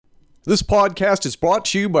This podcast is brought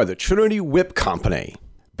to you by the Trinity Whip Company.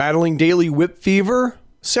 Battling daily whip fever?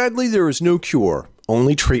 Sadly, there is no cure,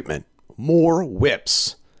 only treatment. More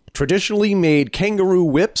whips. Traditionally made kangaroo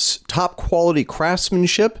whips, top quality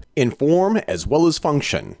craftsmanship in form as well as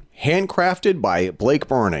function. Handcrafted by Blake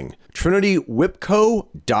Burning.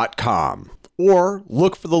 TrinityWhipCo.com. Or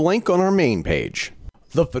look for the link on our main page.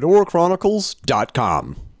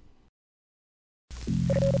 TheFedorachronicles.com.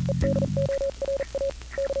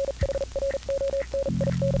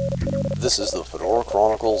 This is the Fedora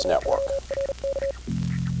Chronicles Network.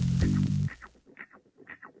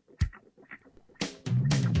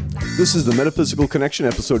 This is the Metaphysical Connection,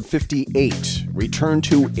 episode 58, Return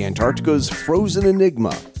to Antarctica's Frozen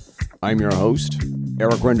Enigma. I'm your host,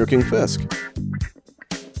 Eric Renderking Fisk.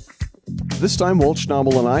 This time, Walt,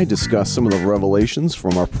 Schnabel, and I discuss some of the revelations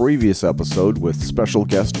from our previous episode with special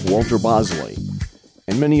guest Walter Bosley,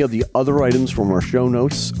 and many of the other items from our show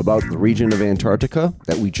notes about the region of Antarctica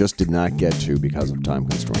that we just did not get to because of time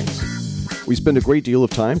constraints. We spend a great deal of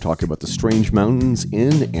time talking about the strange mountains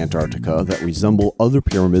in Antarctica that resemble other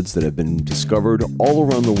pyramids that have been discovered all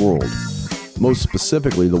around the world, most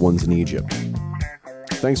specifically the ones in Egypt.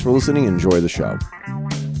 Thanks for listening and enjoy the show.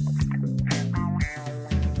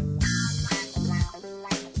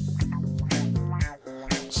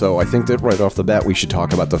 So I think that right off the bat we should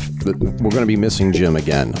talk about we're going to be missing Jim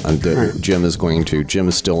again. Right. Jim is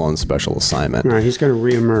still on special assignment. Right, he's going to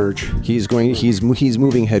reemerge. He's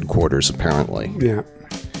moving headquarters apparently. Yeah,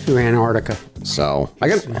 to Antarctica. So I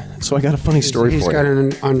got a funny story for you. He's got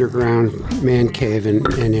an underground man cave in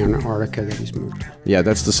Antarctica that he's moved to. Yeah,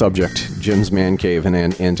 that's the subject. Jim's man cave in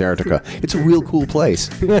Antarctica. It's a real cool place.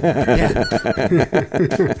 Yeah.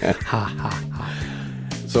 Ha ha ha.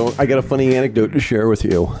 So I got a funny anecdote to share with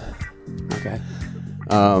you. Okay.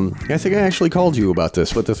 I think I actually called you about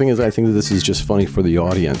this, but the thing is, I think that this is just funny for the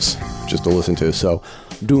audience, just to listen to. So,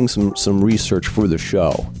 I'm doing some research for the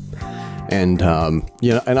show, and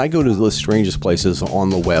and I go to the strangest places on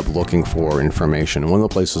the web looking for information. One of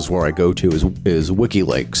the places where I go to is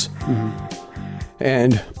WikiLeaks,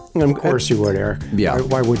 and of course you would, Eric. Yeah.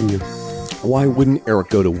 Why wouldn't you? Why wouldn't Eric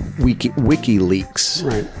go to WikiLeaks?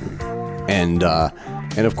 Right.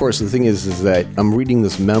 And of course, the thing is that I'm reading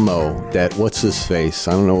this memo that what's his face?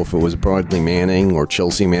 I don't know if it was Bradley Manning or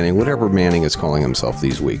Chelsea Manning, whatever Manning is calling himself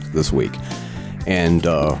this week, and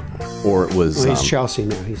or it was. Well, he's Chelsea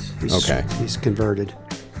now. He's okay. He's converted.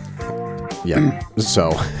 Yeah.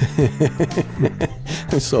 So,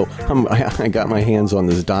 I got my hands on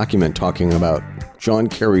this document talking about John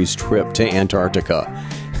Kerry's trip to Antarctica,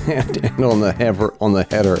 and on the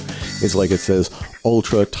header, it's like it says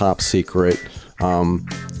ultra top secret.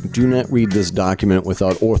 Do not read this document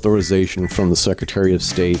without authorization from the Secretary of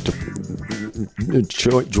State,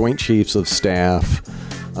 Joint Chiefs of Staff,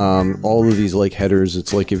 all of these like headers.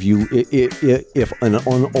 It's like if an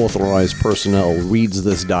unauthorized personnel reads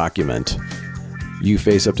this document, you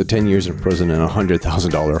face up to 10 years in prison and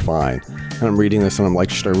 $100,000 fine. And I'm reading this and I'm like,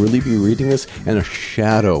 should I really be reading this? And a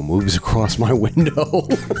shadow moves across my window.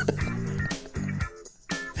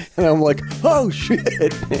 And I'm like, oh, shit.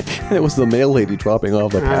 And it was the mail lady dropping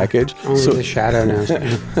off the package. Only the shadow knows.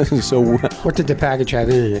 So, what did the package have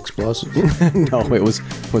in it? Explosives? No, it was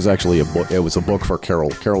actually a book. It was a book for Carol.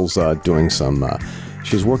 Carol's doing some,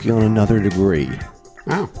 she's working on another degree.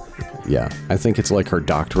 Oh. Yeah, I think it's like her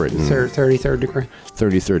doctorate in 33rd degree?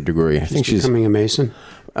 33rd degree. I think she's becoming a Mason.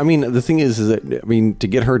 I mean, the thing is that, to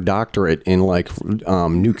get her doctorate in like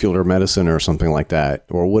nuclear medicine or something like that,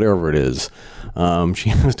 or whatever it is, she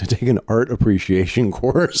has to take an art appreciation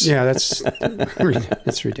course. Yeah, that's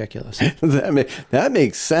ridiculous. That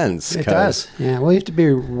makes sense. It does. Yeah, well, you have to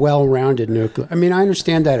be well-rounded nuclear. I mean, I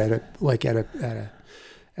understand that at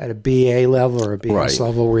a BA level or a BS right.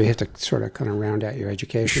 level where you have to sort of kind of round out your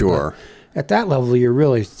education. Sure. But at that level, you're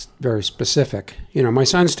really very specific. My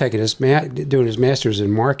son's taking doing his master's in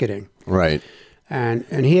marketing. Right. And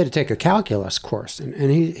he had to take a calculus course, and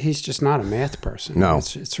he's just not a math person. No.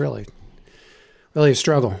 It's really a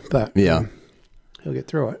struggle, but yeah, he'll get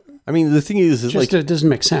through it. I mean, the thing is just, it doesn't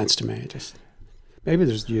make sense to me. Maybe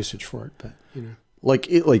there's usage for it, but Like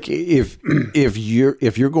if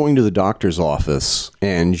you're going to the doctor's office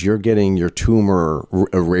and you're getting your tumor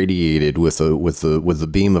irradiated with a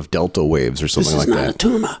beam of delta waves or something like that.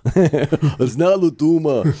 This is not a tumor. It's not a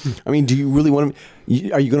tumor. I mean, do you really want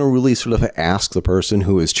to? Are you going to really sort of ask the person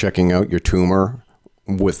who is checking out your tumor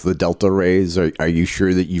with the delta rays? Are you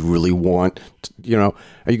sure that you really want?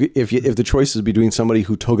 If the choice is between somebody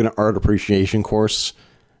who took an art appreciation course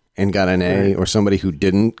and got an A, or somebody who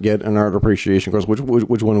didn't get an art appreciation course,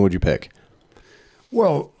 which one would you pick?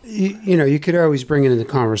 Well, you could always bring it into the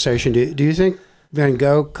conversation. Do you think Van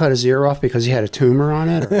Gogh cut his ear off because he had a tumor on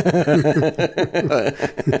it?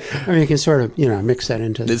 I mean, you can sort of, mix that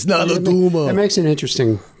into... It's not a tumor. It makes an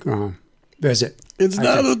interesting visit. It's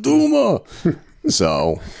not a tumor.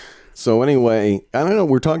 So anyway, I don't know.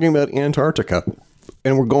 We're talking about Antarctica,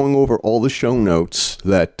 and we're going over all the show notes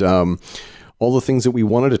that... all the things that we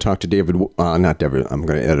wanted to talk to David... not David. I'm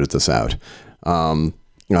going to edit this out.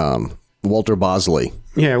 Walter Bosley.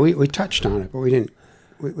 Yeah, we touched on it, but we didn't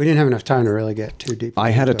have enough time to really get too deep.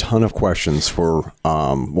 I had a ton of questions for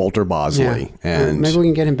Walter Bosley, and maybe we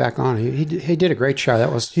can get him back on. He did a great show.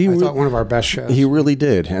 That was I thought one of our best shows. He really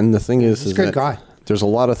did. And the thing is he's a good guy. There's a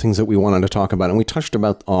lot of things that we wanted to talk about, and we touched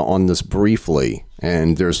about on this briefly.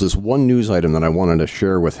 And there's this one news item that I wanted to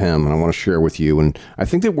share with him, and I want to share with you. And I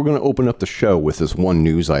think that we're going to open up the show with this one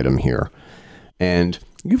news item here. And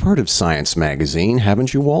you've heard of Science Magazine,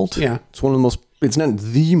 haven't you, Walt? Yeah. It's one of the most. It's not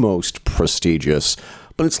the most prestigious,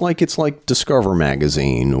 but it's like Discover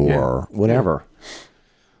Magazine or whatever. Yeah.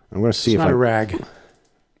 I'm going to see it's if not a rag.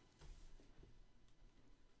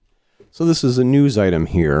 So this is a news item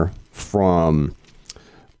here from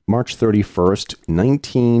March 31st,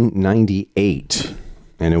 1998,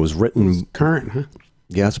 and it was written... It's current, huh?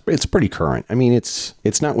 Yeah, it's pretty current. I mean, it's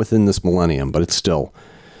not within this millennium, but it's still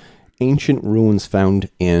ancient ruins found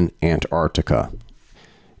in Antarctica.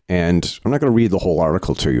 And I'm not going to read the whole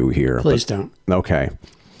article to you here. Please don't. Okay.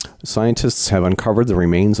 Scientists have uncovered the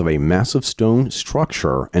remains of a massive stone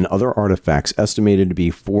structure and other artifacts estimated to be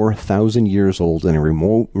 4,000 years old in a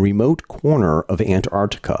remote corner of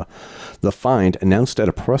Antarctica. The find, announced at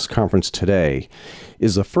a press conference today,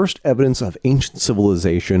 is the first evidence of ancient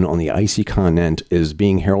civilization on the icy continent, is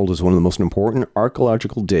being heralded as one of the most important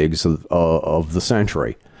archaeological digs of the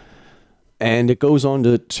century. And it goes on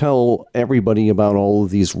to tell everybody about all of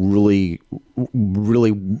these really,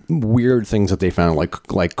 really weird things that they found,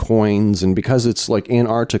 like coins. And because it's like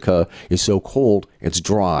Antarctica is so cold, it's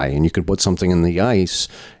dry. And you could put something in the ice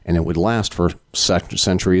and it would last for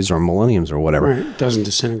centuries or millenniums or whatever. Right. It doesn't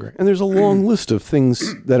disintegrate. And there's a long list of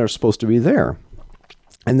things that are supposed to be there.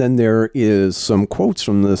 And then there is some quotes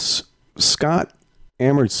from this Scott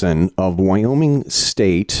Emerson of Wyoming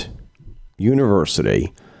State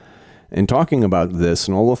University, and talking about this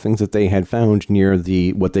and all the things that they had found near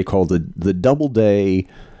what they call the Doubleday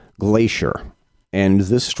Glacier. And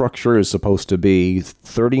this structure is supposed to be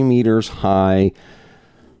 30 meters high,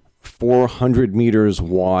 400 meters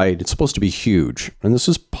wide. It's supposed to be huge. And this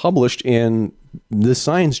is published in the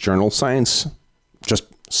science journal, Science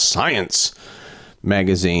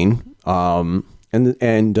magazine.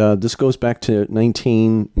 And this goes back to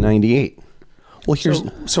 1998. Well,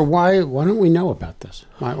 so why don't we know about this?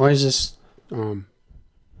 Why is this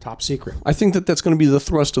top secret? I think that's going to be the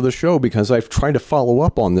thrust of the show, because I've tried to follow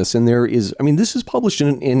up on this, and this is published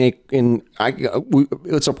it's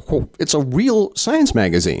a real science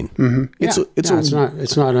magazine. Mm-hmm.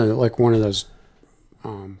 It's not like one of those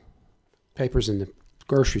papers in the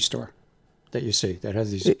grocery store that you see that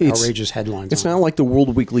has these outrageous headlines. It's not like the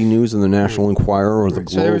World Weekly News and the National Enquirer or the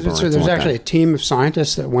Globe. So there's actually a team of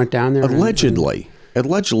scientists that went down there. Allegedly.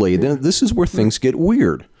 Then this is where things get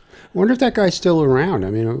weird. I wonder if that guy's still around.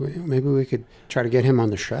 I mean, maybe we could try to get him on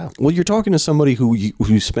the show. Well, you're talking to somebody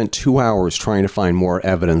who spent 2 hours trying to find more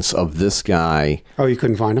evidence of this guy. Oh, you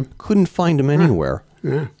couldn't find him? Couldn't find him anywhere.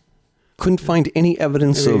 Yeah. Couldn't find any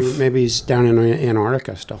evidence Maybe he's down in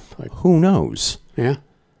Antarctica still. Who knows? Yeah.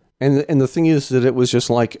 And the thing is that it was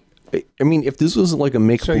just like, I mean, if this was like a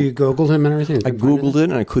make... So you Googled him and everything? I Googled it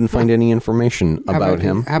and I couldn't find any information about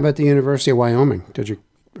him. How about the University of Wyoming? Did you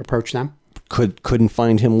approach them? Couldn't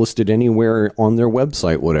find him listed anywhere on their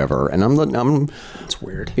website, whatever. And I'm That's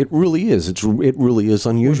weird. It really is. It really is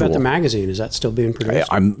unusual. What about the magazine? Is that still being produced?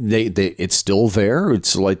 It's still there.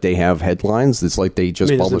 It's like they have headlines. It's like they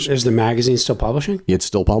just publish. Is the magazine still publishing? It's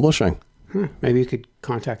still publishing. Maybe you could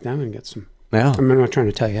contact them and get some... Yeah. I'm not trying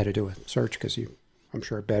to tell you how to do a search, because I'm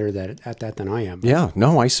sure better at that than I am. Yeah.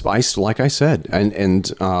 No, I like I said. And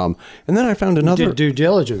then I found another... You did due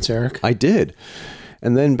diligence, Eric. I did.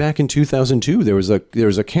 And then back in 2002, there was a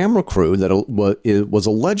camera crew that was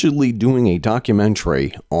allegedly doing a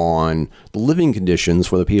documentary on the living conditions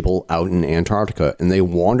for the people out in Antarctica, and they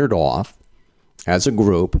wandered off as a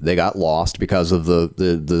group. They got lost because of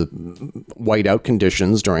the whiteout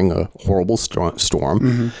conditions during a horrible storm.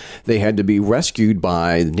 Mm-hmm. They had to be rescued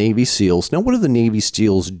by the Navy SEALs. Now, what are the Navy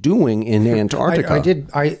SEALs doing in Antarctica?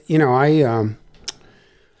 I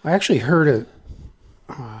actually heard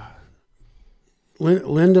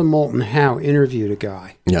Linda Moulton Howe interviewed a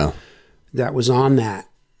guy. Yeah. That was on that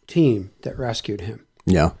team that rescued him.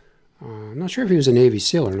 Yeah. I'm not sure if he was a Navy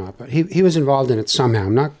SEAL or not, but he was involved in it somehow.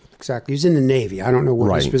 I'm not exactly. He was in the Navy. I don't know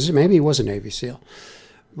what his position. Maybe he was a Navy SEAL,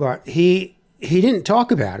 but he didn't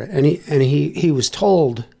talk about it, and he was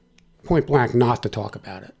told point blank not to talk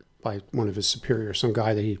about it by one of his superiors, some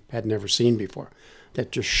guy that he had never seen before,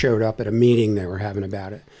 that just showed up at a meeting they were having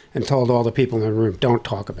about it and told all the people in the room, "Don't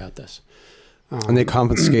talk about this." And they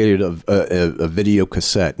confiscated a video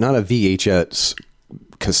cassette, not a VHS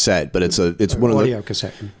cassette, but it's one of the audio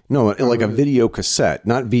cassette. No, like a video cassette,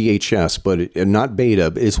 not VHS, but not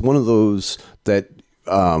beta. But it's one of those that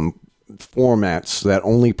formats that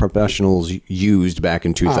only professionals used back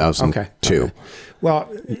in 2002. Okay. Well,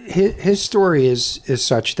 his story is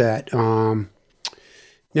such that now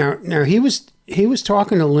he was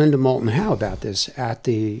talking to Linda Moulton Howe about this at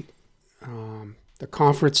the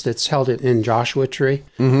conference that's held in Joshua Tree,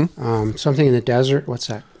 something in the desert. What's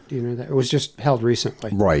that? Do you know that? It was just held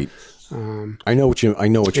recently. Right. I know what you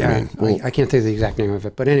mean. Well, I can't think of the exact name of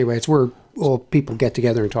it, but anyway, it's where all people get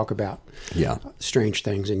together and talk about strange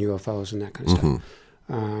things and UFOs and that kind of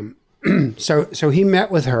stuff. So he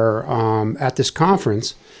met with her at this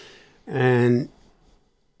conference, and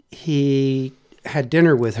he had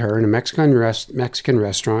dinner with her in a Mexican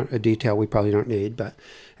restaurant, a detail we probably don't need, but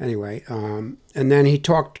anyway. And then he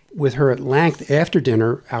talked with her at length after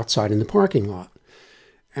dinner outside in the parking lot.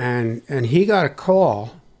 And he got a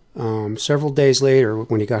call several days later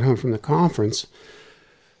when he got home from the conference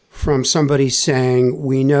from somebody saying,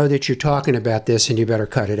 "We know that you're talking about this and you better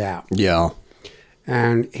cut it out." Yeah.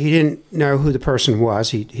 And he didn't know who the person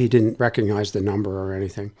was. He didn't recognize the number or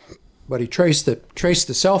anything. But he traced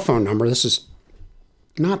the cell phone number. This is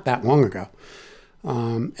not that long ago.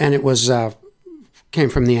 And it was came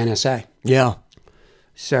from the NSA. Yeah.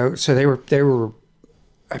 So they were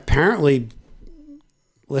apparently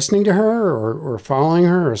listening to her or following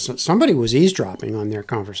her, or somebody was eavesdropping on their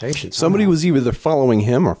conversation. Somebody was either following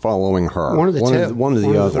him or following her. One of the two. One of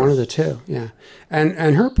the other. One of the two, yeah.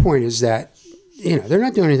 And her point is that, they're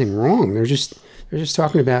not doing anything wrong. They're just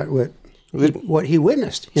talking about what he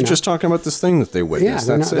witnessed. Just talking about this thing that they witnessed.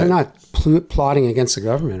 Yeah, they're not plotting against the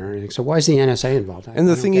government or anything. So why is the NSA involved? And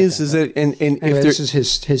the thing is that anyway, if this is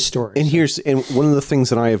his story. And one of the things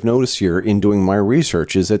that I have noticed here in doing my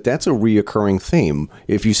research is that that's a reoccurring theme.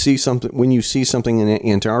 If you see when you see something in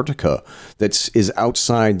Antarctica that is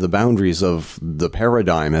outside the boundaries of the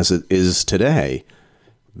paradigm as it is today,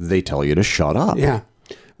 they tell you to shut up. Yeah.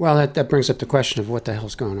 Well, that brings up the question of what the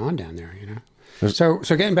hell's going on down there, So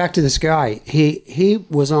getting back to this guy, he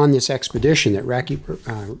was on this expedition that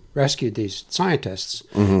rescued these scientists,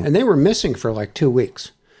 and they were missing for like 2 weeks.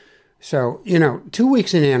 So 2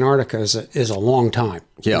 weeks in Antarctica is a long time.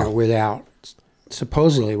 Yeah.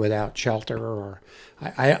 Supposedly without shelter, or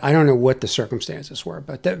I don't know what the circumstances were,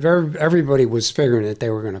 but everybody was figuring that they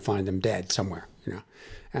were going to find them dead somewhere.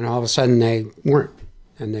 And all of a sudden they weren't,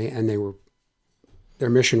 and they were. Their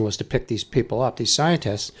mission was to pick these people up, these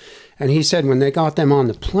scientists. And he said when they got them on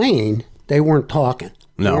the plane, they weren't talking.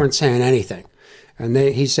 No. They weren't saying anything. And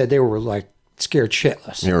he said they were like scared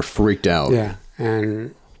shitless. They were freaked out. Yeah.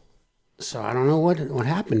 And so I don't know what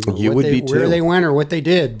happened. You would be too. Where they went or what they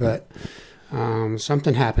did, but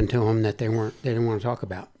something happened to them that they didn't want to talk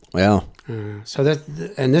about. Yeah. And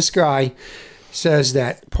this guy says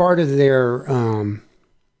that part of their...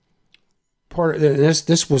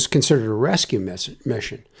 this was considered a rescue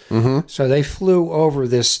mission. So they flew over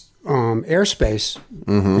this airspace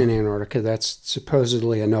in Antarctica that's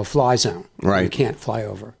supposedly a no-fly zone. Right. You can't fly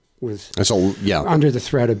over under the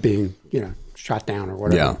threat of being shot down or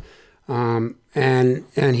whatever. Yeah.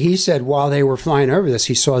 And he said while they were flying over this,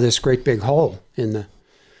 he saw this great big hole in the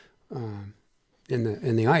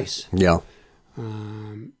ice. Yeah.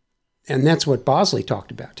 And that's what Bosley talked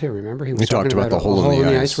about too. Remember, he talked about the hole in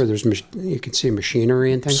the ice where you can see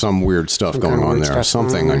machinery and things. Some weird stuff going on there.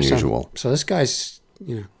 Something unusual. So this guy's,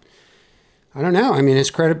 I don't know. I mean, his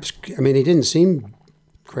credit. I mean, he didn't seem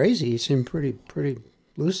crazy. He seemed pretty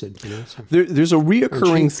lucid. So. There's a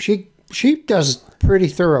reoccurring. She does pretty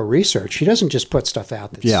thorough research. She doesn't just put stuff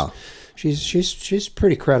out. She's a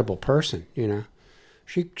pretty credible person.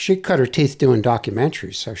 She cut her teeth doing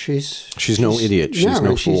documentaries, so she's no idiot. She's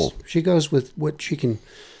no fool. She goes with what she can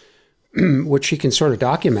sort of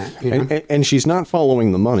document. And she's not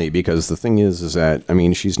following the money, because the thing is that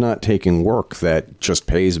she's not taking work that just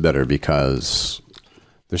pays better, because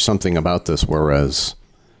there's something about this. Whereas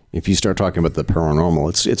if you start talking about the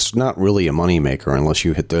paranormal, it's not really a moneymaker unless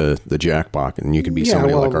you hit the jackpot, and you could be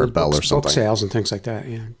somebody like Art Bell or something. Book sales and things like that.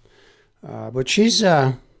 Yeah, but she's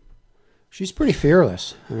pretty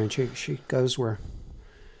fearless. I mean, she goes where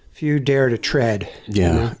few dare to tread.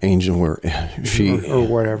 Yeah, angel where she or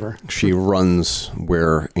whatever. She runs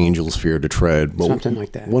where angels fear to tread. But something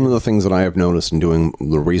like that. One of the things that I have noticed in doing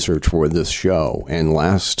the research for this show and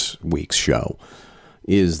last week's show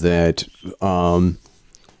is that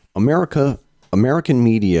American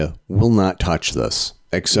media will not touch this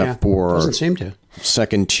except for doesn't seem to.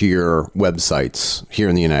 second-tier websites here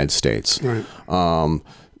in the United States. Right.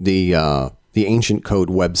 The Ancient Code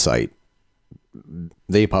website,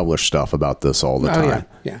 they publish stuff about this all the time.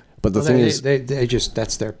 Yeah. But the thing is, they just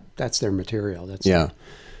that's their material.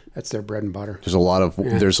 That's their bread and butter. There's a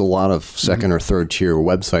lot of second or third tier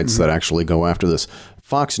websites that actually go after this.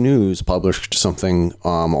 Fox News published something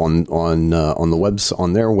on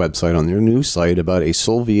their website, on their news site, about a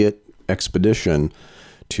Soviet expedition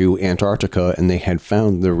to Antarctica, and they had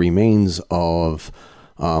found the remains of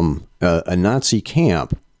a Nazi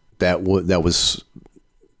camp that was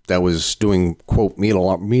doing, quote,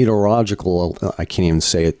 meteorological. I can't even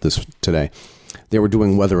say it today. They were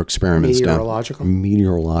doing weather experiments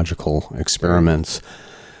meteorological experiments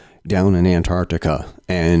down in Antarctica,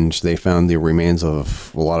 and they found the remains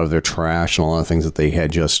of a lot of their trash and a lot of things that they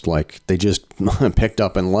had just picked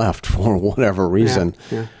up and left for whatever reason.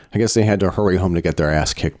 Yeah. I guess they had to hurry home to get their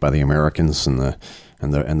ass kicked by the Americans and the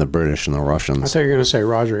British and the Russians. I thought you were going to say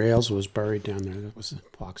Roger Ailes was buried down there. That was the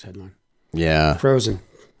Fox headline. Yeah. Frozen.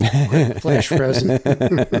 Flash frozen.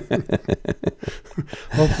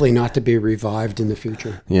 Hopefully not to be revived in the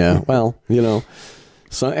future. Yeah. Well,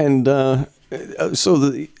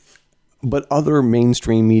 but other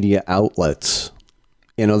mainstream media outlets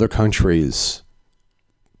in other countries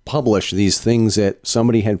publish these things that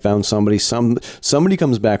somebody had found somebody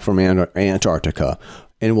comes back from Antarctica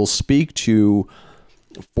and will speak to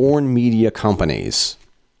foreign media companies,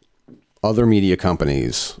 other media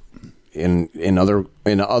companies in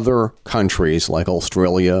other countries like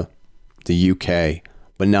Australia, the UK,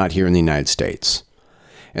 but not here in the United States.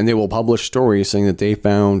 And they will publish stories saying that they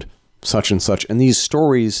found such and such. And these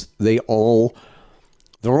stories, they're all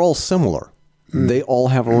similar. They all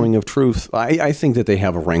have a ring of truth. I think that they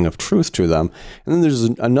have a ring of truth to them. And then there's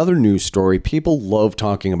another news story. People love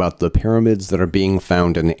talking about the pyramids that are being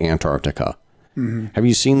found in Antarctica. Mm-hmm. Have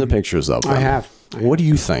you seen the pictures of them? I have. What do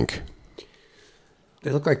you think?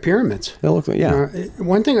 They look like pyramids. They look like, yeah.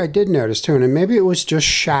 One thing I did notice too, and maybe it was just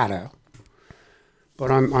shadow, but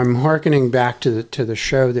I'm hearkening back to the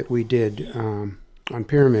show that we did on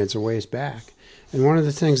pyramids a ways back. And one of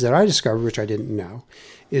the things that I discovered, which I didn't know,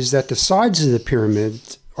 is that the sides of the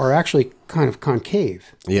pyramids are actually kind of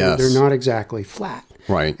concave. Yes. They're not exactly flat.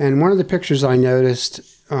 Right. And one of the pictures I noticed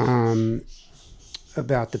about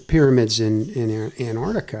the pyramids in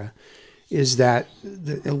Antarctica is that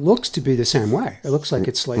it looks to be the same way. It looks like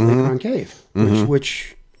it's slightly concave,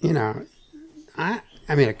 which I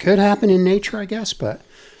mean, it could happen in nature, I guess, but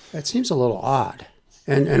it seems a little odd.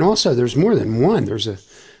 And also, there's more than one. There's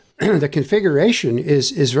the configuration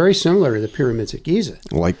is very similar to the pyramids at Giza.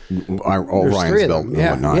 Like Orion's belt and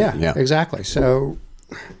whatnot. Yeah, exactly. So,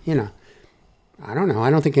 I don't know. I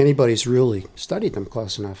don't think anybody's really studied them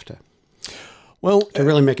close enough to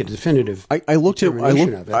really make a definitive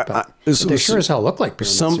determination of it. But they sure as hell look like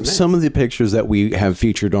pyramids. Some of the pictures that we have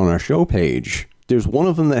featured on our show page, there's one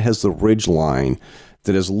of them that has the ridge line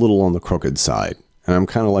that is a little on the crooked side. And I'm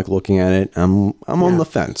kind of like looking at it. I'm on the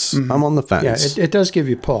fence. Mm-hmm. I'm on the fence. Yeah, it does give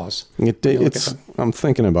you pause. I'm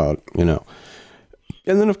thinking about, And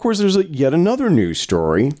then, of course, there's yet another news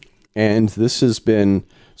story. And this has been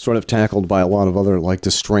sort of tackled by a lot of other, like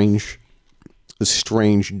the strange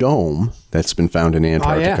dome that's been found in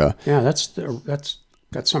Antarctica. Oh, yeah, that's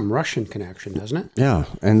got some Russian connection, doesn't it? Yeah,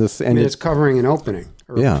 it's covering an opening,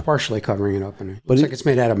 or partially covering an opening. Looks like it's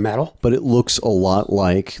made out of metal. But it looks a lot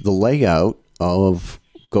like the layout of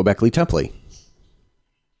Göbekli Tepe.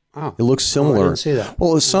 Oh, it looks similar. I didn't see that.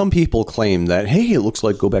 Well, some people claim that, hey, it looks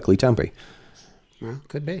like Göbekli Tepe. Well,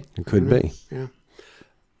 could be. It could be. Yeah.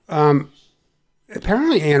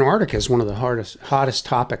 Apparently, Antarctica is one of the hottest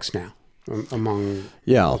topics now among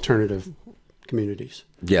alternative communities.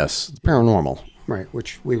 Yes, paranormal. Right,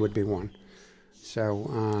 which we would be one.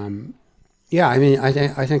 So, I mean,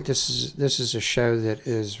 I think this is a show that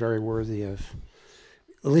is very worthy of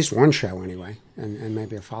at least one show anyway, and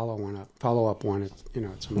maybe a follow-up one at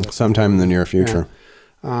sometime in the near future.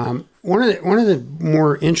 Yeah. One of the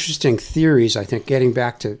more interesting theories, I think, getting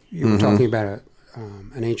back to you were talking about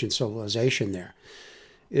an ancient civilization there,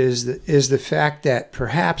 is the fact that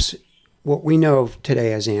perhaps what we know of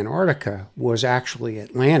today as Antarctica was actually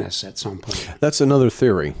Atlantis at some point. That's another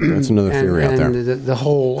theory. That's another theory out there. And the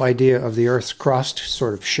whole idea of the Earth's crust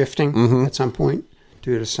sort of shifting at some point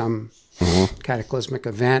due to some cataclysmic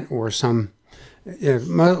event or some. A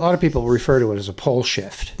lot of people refer to it as a pole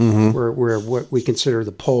shift, where what we consider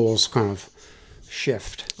the poles kind of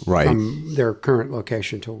shift from their current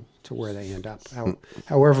location to where they end up.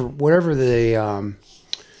 However, whatever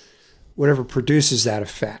produces that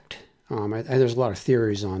effect, there's a lot of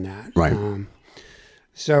theories on that. Right.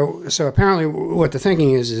 So apparently, what the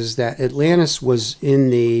thinking is that Atlantis was in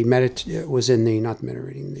the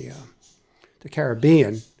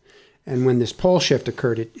Caribbean, and when this pole shift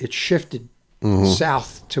occurred, it shifted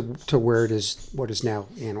south to where it is, what is now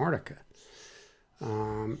Antarctica,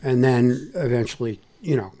 and then eventually,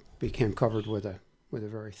 became covered with a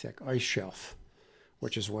very thick ice shelf,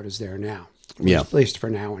 which is what is there now. At least for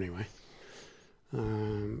now, anyway.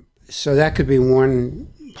 So that could be one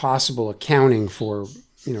possible accounting for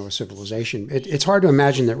a civilization. It's hard to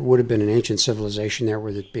imagine there would have been an ancient civilization there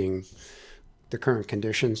with it being the current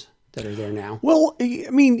conditions that are there now. Well, I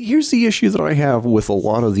mean, here's the issue that I have with a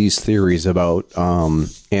lot of these theories about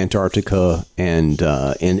Antarctica and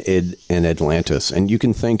Atlantis, and you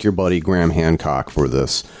can thank your buddy Graham Hancock for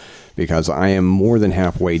this, because I am more than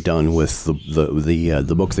halfway done with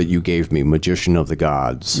the book that you gave me, Magician of the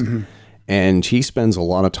Gods, and he spends a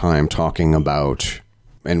lot of time talking about,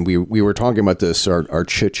 and we were talking about this our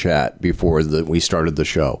chit chat before we started the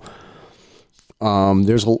show.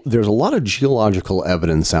 There's a lot of geological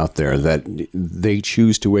evidence out there that they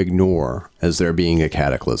choose to ignore as there being a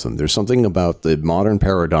cataclysm. There's something about the modern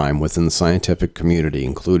paradigm within the scientific community,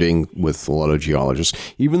 including with a lot of geologists,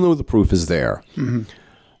 even though the proof is there.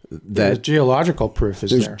 The geological proof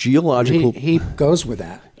is there. Geological. He goes with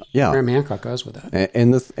that. Yeah, Graham Hancock goes with that.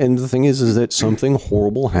 And the thing is that something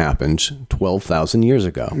horrible happened 12,000 years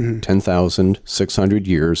ago, 10,600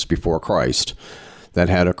 years before Christ, that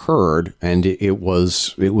had occurred, and it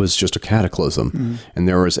was just a cataclysm. And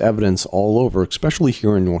there was evidence all over, especially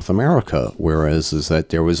here in North America, whereas is that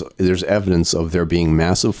there's evidence of there being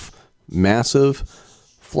massive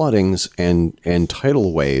floodings and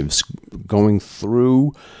tidal waves going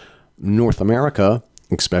through North America,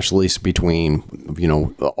 especially between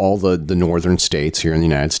all the northern states here in the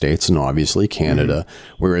United States and obviously Canada,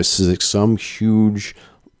 whereas some huge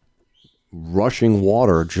rushing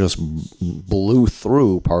water just blew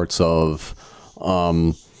through parts of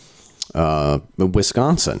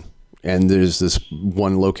Wisconsin, and there's this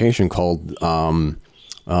one location called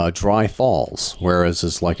Dry Falls, whereas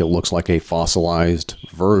it looks like a fossilized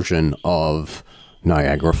version of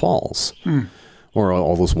Niagara Falls, where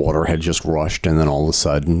all this water had just rushed, and then all of a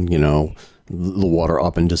sudden, the water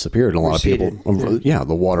up and disappeared. And a lot of people,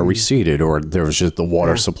 the water receded, or there was just the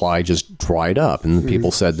water supply just dried up. And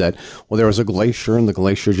people said that, well, there was a glacier and the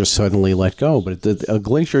glacier just suddenly let go. But a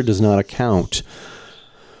glacier does not account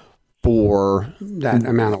for that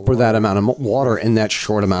amount of water in that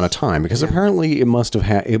short amount of time, because apparently it must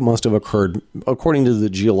have occurred according to the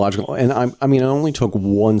geological. And I only took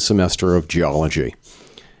one semester of geology.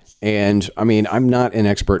 And I'm not an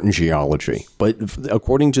expert in geology, but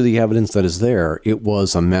according to the evidence that is there, it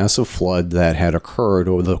was a massive flood that had occurred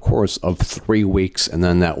over the course of 3 weeks, and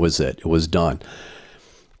then that was it. It was done.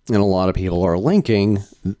 And a lot of people are linking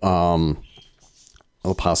a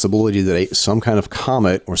possibility that some kind of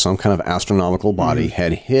comet or some kind of astronomical body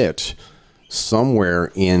had hit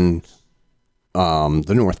somewhere in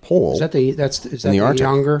the North Pole. Is that the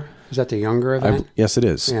younger? Is that the younger event? Yes, it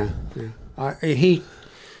is. Yeah.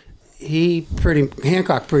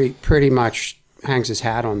 Hancock pretty much hangs his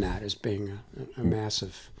hat on that as being a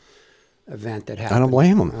massive event that happened. I don't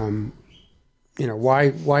blame him.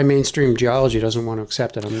 Why mainstream geology doesn't want to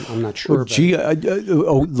accept it, I'm not sure. It's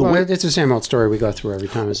the same old story we go through every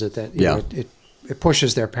time. Is that it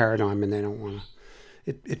pushes their paradigm, and they don't want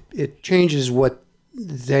to. It changes what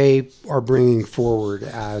they are bringing forward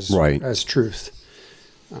as truth.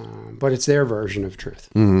 But it's their version of truth,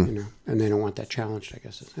 and they don't want that challenged, I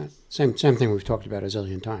guess. It's same thing we've talked about a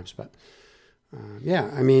zillion times. But,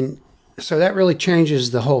 so that really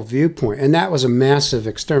changes the whole viewpoint. And that was a massive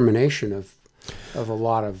extermination of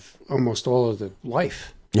almost all of the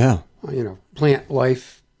life. Yeah. Plant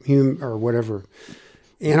life, human, or whatever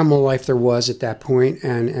animal life there was at that point,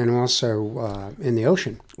 and also in the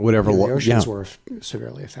ocean. The oceans were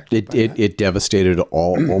severely affected. It devastated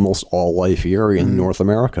almost all life here in North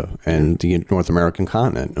America and the North American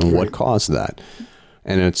continent, and what caused that.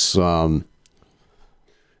 And it's so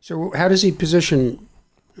how does he position?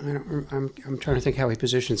 I'm trying to think how he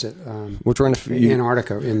positions it. We're trying to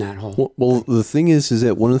Antarctica in that whole. Well, the thing is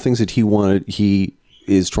that one of the things that he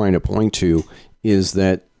is trying to point to is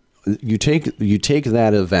that you take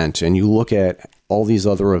that event and you look at all these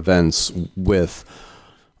other events with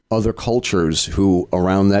other cultures who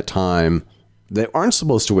around that time that aren't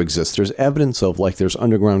supposed to exist. There's evidence of like there's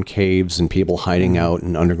underground caves and people hiding out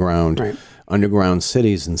in underground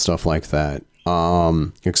cities and stuff like that.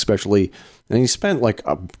 Especially, and he spent like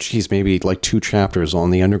maybe like 2 chapters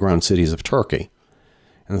on the underground cities of Turkey.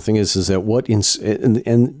 And the thing is that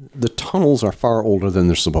and the tunnels are far older than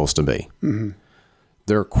they're supposed to be. Mm-hmm.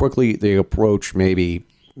 They approach maybe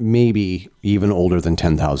even older than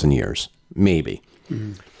 10,000 years, maybe.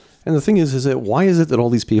 Mm-hmm. And the thing is that why is it that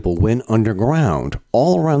all these people went underground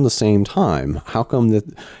all around the same time? How come that?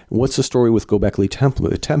 What's the story with Göbekli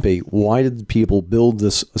Tepe? Why did the people build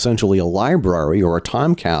this essentially a library or a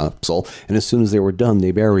time capsule, and as soon as they were done,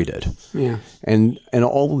 they buried it? Yeah. And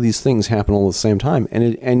all of these things happen all at the same time.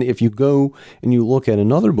 And if you go and you look at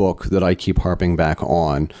another book that I keep harping back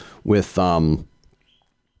on with Lost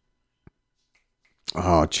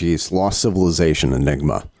Civilization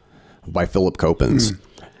Enigma by Philip Coppens.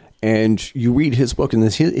 And you read his book and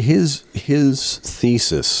his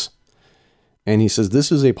thesis, and he says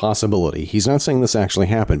this is a possibility. He's not saying this actually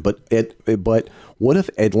happened, but what if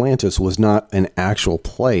Atlantis was not an actual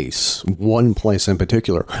place, one place in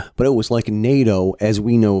particular, but it was like NATO as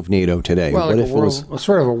we know of NATO today? Well, what like if it was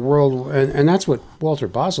sort of a world, and that's what Walter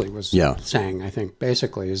Bosley was saying. I think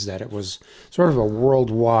basically is that it was sort of a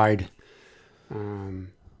worldwide.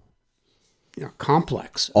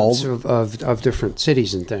 Complex of different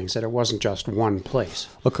cities and things, that it wasn't just one place.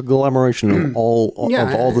 A conglomeration of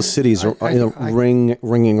all the cities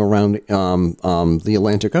ringing around the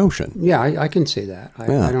Atlantic Ocean. Yeah, I can see that. I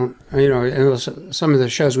don't, and some of the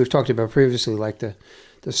shows we've talked about previously, like the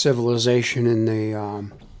civilization in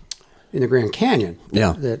the Grand Canyon,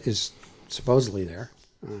 that is supposedly there.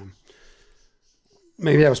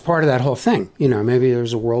 Maybe that was part of that whole thing. Maybe there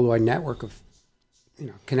was a worldwide network of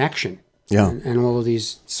connection. Yeah, and all of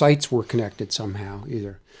these sites were connected somehow,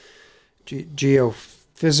 either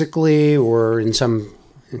geophysically or in some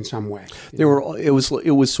way. It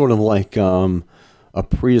was sort of like a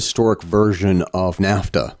prehistoric version of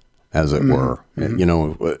NAFTA, as it were.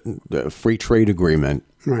 A free trade agreement.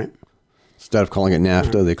 Right. Instead of calling it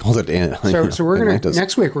NAFTA, they called it. So we're gonna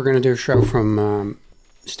next week we're gonna do a show from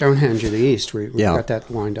Stonehenge of the East. We've got that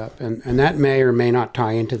lined up, and that may or may not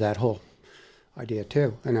tie into that whole idea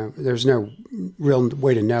too. And there's no real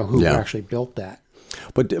way to know who actually built that.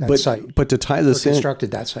 But site. But to tie this in, constructed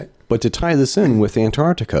that site. But to tie this in with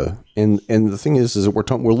Antarctica, and the thing is that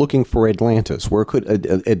we're looking for Atlantis. Where could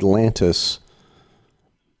Atlantis?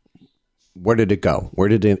 Where did it go? Where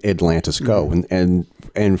did Atlantis go? Mm-hmm.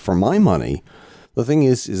 And for my money, the thing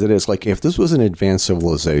is that it's like if this was an advanced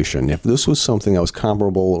civilization, if this was something that was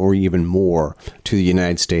comparable or even more to the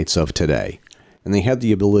United States of today. And they had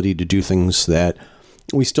the ability to do things that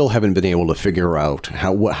we still haven't been able to figure out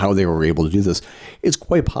how they were able to do this. It's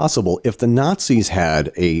quite possible if the Nazis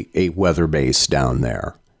had a weather base down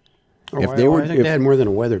there. I think they had more than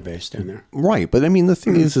a weather base down there. Right. But I mean, the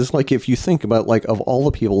thing is like if you think about like of all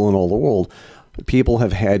the people in all the world, people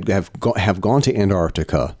have gone to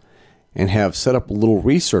Antarctica and have set up little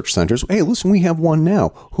research centers. Hey, listen, we have one now.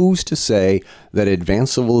 Who's to say that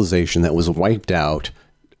advanced civilization that was wiped out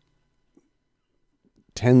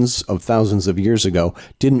tens of thousands of years ago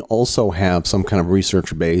didn't also have some kind of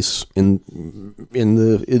research base in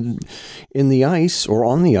the ice or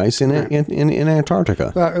on the ice in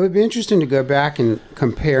Antarctica? Well, it would be interesting to go back and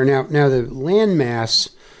compare. Now the landmass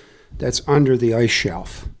that's under the ice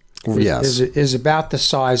shelf is about the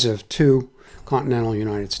size of 2 continental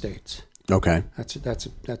United States. Okay, that's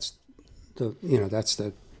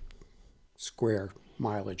the square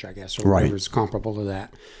mileage, I guess, or whatever is comparable to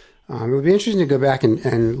that. It would be interesting to go back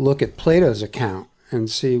and look at Plato's account and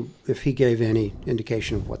see if he gave any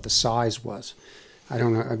indication of what the size was. I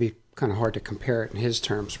don't know. It'd be kind of hard to compare it in his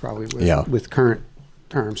terms, probably with current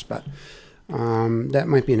terms, but that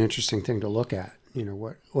might be an interesting thing to look at.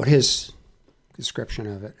 What his description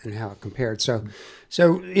of it and how it compared. So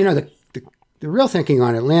the real thinking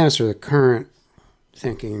on Atlantis, or the current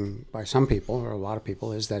thinking by some people or a lot of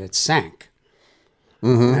people, is that it sank,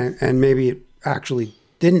 and maybe it actually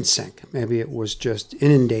didn't sink. Maybe it was just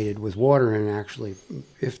inundated with water, and actually,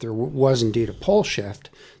 if there was indeed a pole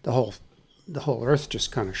shift, the whole Earth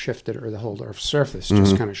just kind of shifted, or the whole Earth's surface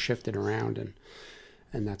just kind of shifted around,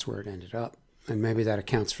 and that's where it ended up. And maybe that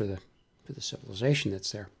accounts for the civilization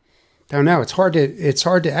that's there. Don't know. It's hard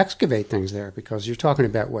to excavate things there, because you're talking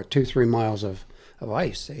about 2-3 miles of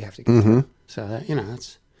ice that you have to get through. So that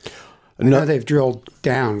that's. I know they've drilled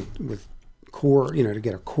down with core, to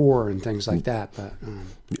get a core and things like that, but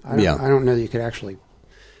I don't know that you could actually.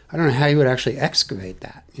 I don't know how you would actually excavate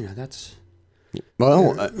that. That's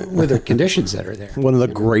Well, with the conditions that are there. One of the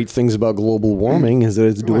great things about global warming is that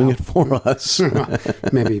it's doing it for us.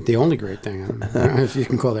 Maybe the only great thing. I don't know if you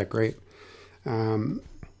can call that great.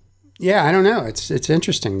 Yeah, I don't know. It's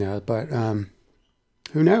interesting though, but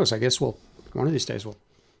who knows? I guess one of these days we'll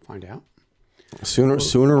find out. Sooner rather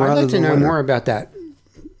than later. I'd like to know more about that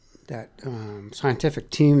scientific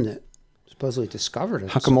team that supposedly discovered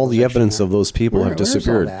it. How come all the evidence of those people have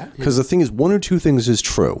disappeared? Because the thing is, one or two things is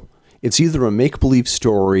true. It's either a make-believe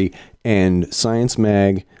story and Science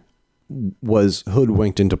Mag was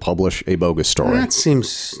hoodwinked into publish a bogus story. That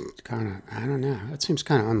seems kind of, I don't know. That seems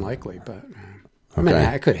kind of unlikely, but I mean,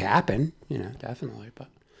 it could happen, definitely. But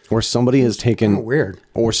or somebody has taken weird.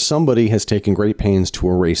 Or somebody has taken great pains to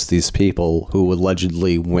erase these people who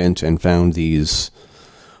allegedly went and found these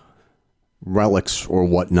relics or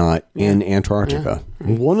whatnot in Antarctica.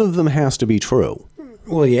 Yeah. One of them has to be true.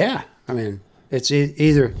 Well, yeah. I mean, it's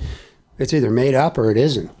either made up or it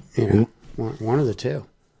isn't. One of the two.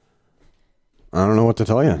 I don't know what to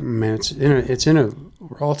tell you. I mean, it's in a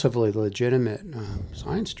relatively legitimate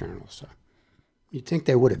science journal, so you'd think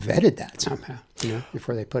they would have vetted that somehow,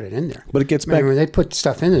 before they put it in there. But it gets back. When they put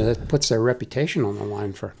stuff in there, that puts their reputation on the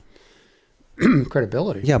line for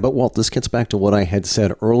credibility. Yeah, but Walt, this gets back to what I had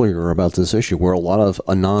said earlier about this issue, where a lot of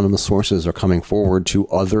anonymous sources are coming forward to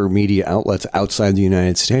other media outlets outside the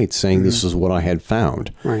United States saying this is what I had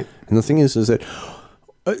found. Right. And the thing is that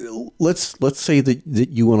let's say that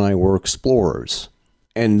you and I were explorers,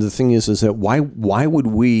 and the thing is that why would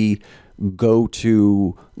we go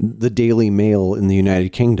to the Daily Mail in the United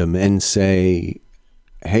Kingdom and say,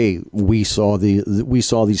 hey, we saw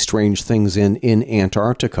these strange things in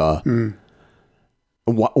Antarctica.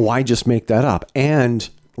 Why just make that up and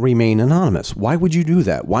remain anonymous? Why would you do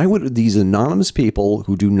that? Why would these anonymous people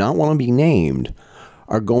who do not want to be named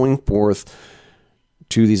are going forth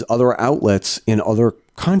to these other outlets in other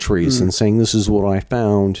countries and saying, this is what I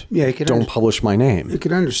found. Yeah, don't publish my name. You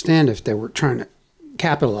could understand if they were trying to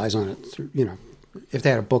capitalize on it through, if they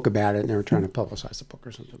had a book about it and they were trying to publicize the book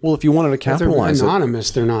or something. Well, if you wanted to capitalize if they're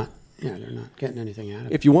anonymous, they're not getting anything out of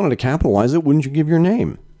it. If you wanted to capitalize it, wouldn't you give your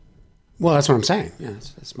name? Well, that's what I'm saying. Yeah,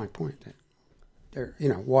 that's my point.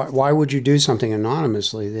 Why would you do something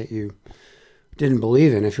anonymously that you didn't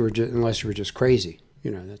believe in unless you were just crazy?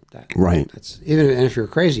 Right. And if you're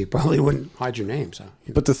crazy, you probably wouldn't hide your name. So,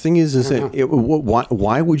 but the thing is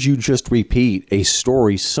why would you just repeat a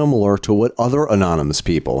story similar to what other anonymous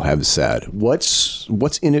people have said? What's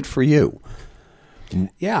in it for you?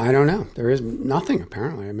 Yeah, I don't know. There is nothing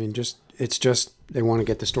apparently. I mean, it's just they want to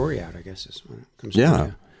get the story out, I guess, is when it comes down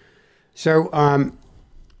to. So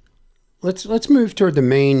let's move toward the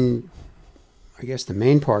main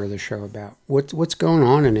part of the show about what's going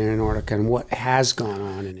on in Antarctica and what has gone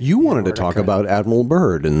on in Antarctica. You wanted to talk about Admiral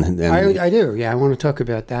Byrd. I do. Yeah, I want to talk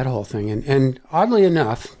about that whole thing. And oddly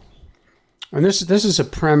enough, and this is a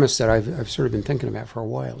premise that I've sort of been thinking about for a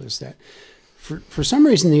while, is that for some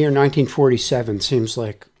reason the year 1947 seems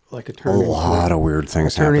like a turning point. A lot of weird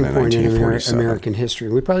things happened in 1947. In American history.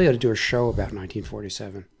 We probably ought to do a show about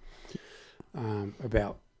 1947.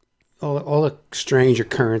 About all the strange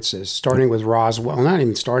occurrences, starting with Roswell. Not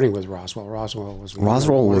even starting with Roswell. Roswell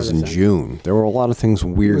was in June. There were a lot of things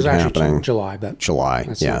weird happening. July, but July.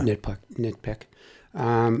 That's a nitpick.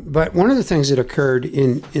 But one of the things that occurred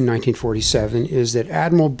in 1947 is that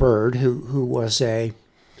Admiral Byrd, who was a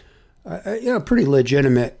pretty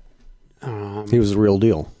legitimate. He was the real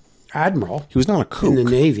deal. Admiral. He was not a kook. In the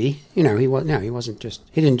Navy. He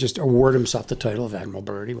didn't just award himself the title of Admiral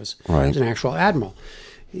Byrd. He was an actual admiral.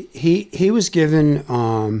 He was given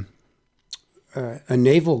a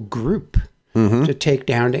naval group to take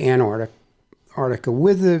down to Antarctica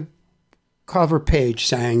with a cover page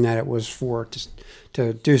saying that it was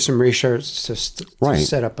to do some research to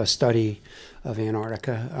set up a study of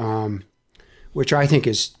Antarctica, which I think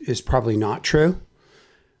is probably not true.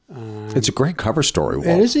 It's a great cover story,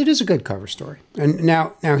 Walt. It is a good cover story. And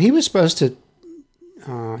now he was supposed to.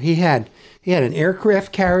 He had an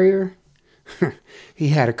aircraft carrier. He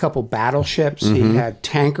had a couple battleships. He had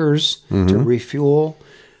tankers to refuel.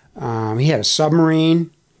 He had a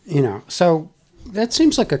submarine. So that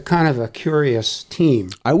seems like a kind of a curious team.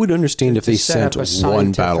 I would understand if they sent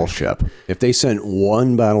one battleship. If they sent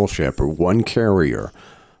one battleship or one carrier.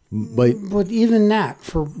 But even that,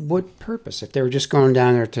 for what purpose? If they were just going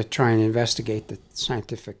down there to try and investigate the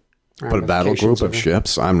scientific ramifications. But a battle group of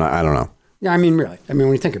ships? I don't know. Yeah, I mean, really. I mean,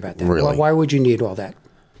 when you think about that, really? Why would you need all that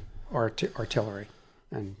artillery?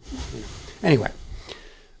 And anyway,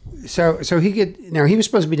 So he was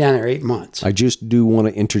supposed to be down there 8 months. I just do want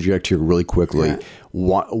to interject here really quickly. Yeah.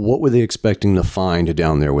 What were they expecting to find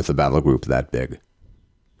down there with a battle group that big?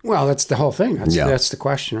 Well, that's the whole thing. That's the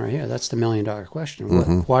question right here. That's the $1 million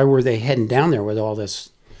question. Why were they heading down there with all this,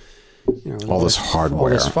 all this hardware, all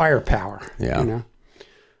this firepower? Yeah.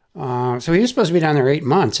 So he was supposed to be down there 8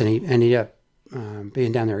 months, and he ended up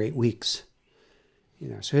being down there 8 weeks.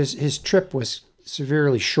 So his trip was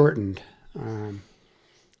severely shortened.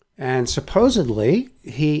 And supposedly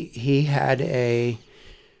he had a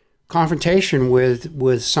confrontation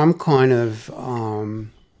with some kind of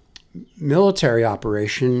military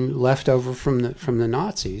operation left over from the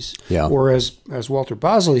Nazis. Yeah. Or as Walter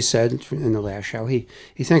Bosley said in the last show, he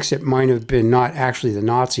thinks it might have been not actually the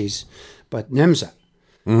Nazis, but NIMZA,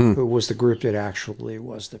 who was the group that actually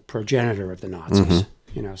was the progenitor of the Nazis.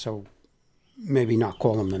 So maybe not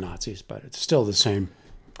call them the Nazis, but it's still the same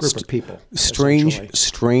group of people.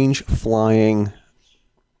 Strange flying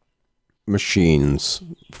machines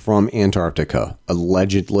from Antarctica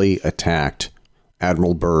allegedly attacked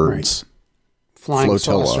Admiral Byrd's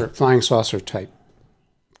flotilla. Flying saucer type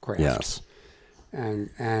craft. Yes.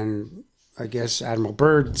 And I guess Admiral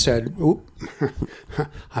Byrd said, "Oop,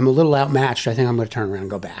 I'm a little outmatched. I think I'm going to turn around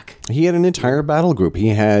and go back." He had an entire battle group. He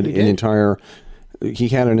had an entire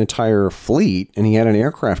fleet, and he had an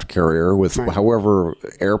aircraft carrier with however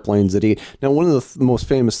airplanes that he... Now, one of the most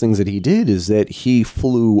famous things that he did is that he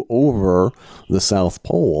flew over the South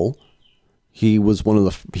Pole. He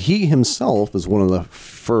himself was one of the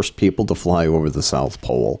first people to fly over the South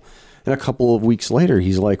Pole. And a couple of weeks later,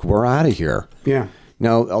 he's like, we're out of here. Yeah.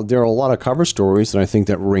 Now, there are a lot of cover stories that I think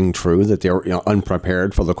that ring true, that they're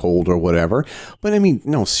unprepared for the cold or whatever. But, I mean,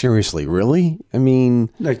 no, seriously, really? I mean...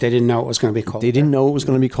 Like they didn't know it was going to be cold. They didn't know it was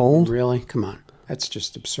going to be cold? Really? Come on. That's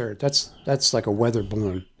just absurd. That's like a weather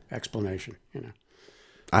balloon explanation,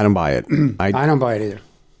 I don't buy it. I don't buy it either.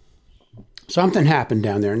 Something happened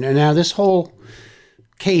down there. And now this whole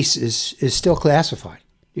case is still classified.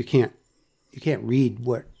 You can't read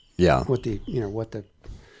what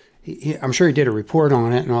I'm sure he did a report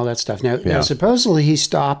on it and all that stuff. Now supposedly he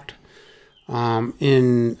stopped I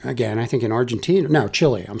think in Argentina. No,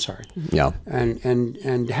 Chile. I'm sorry. Yeah.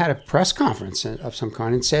 And had a press conference of some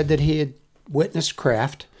kind and said that he had witnessed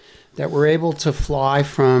craft that were able to fly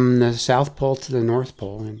from the South Pole to the North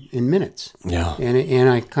Pole in minutes. Yeah. And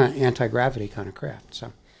anti-gravity kind of craft.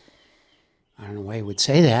 So I don't know why he would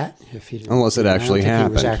say that if he didn't. Unless it actually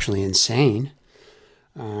happened. He was actually insane.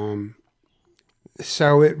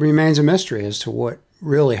 So it remains a mystery as to what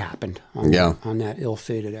really happened on that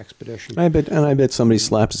ill-fated expedition. I bet somebody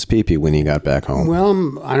slapped his pee-pee when he got back home.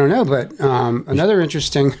 Well, I don't know, but another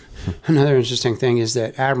interesting thing is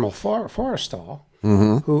that Admiral Forrestal,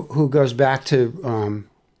 who goes back to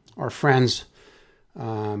our friends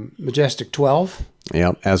Majestic 12.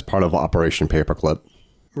 Yeah, as part of Operation Paperclip.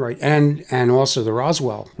 Right, and also the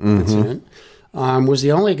Roswell incident, was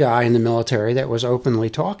the only guy in the military that was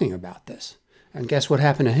openly talking about this. And guess what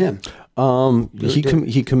happened to him?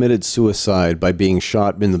 He committed suicide by being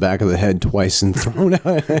shot in the back of the head twice and thrown out.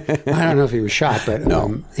 I don't know if he was shot, but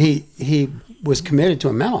no. He was committed to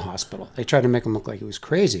a mental hospital. They tried to make him look like he was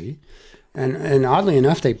crazy. And oddly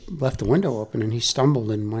enough, they left the window open, and he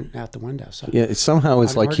stumbled and went out the window. So somehow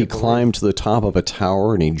it's like he climbed to the top of a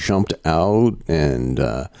tower and he jumped out, and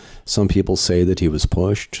some people say that he was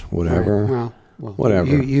pushed, whatever. Right. Well,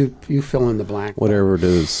 whatever. You fill in the blank. Whatever it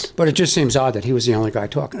is. But it just seems odd that he was the only guy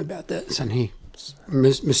talking about this, and he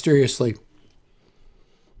mysteriously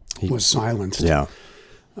was silenced. Yeah.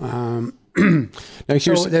 Now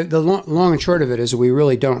so the long and short of it is we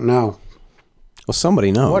really don't know. Well,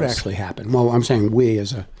 somebody knows what actually happened. Well, I'm saying we,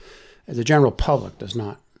 as a general public, does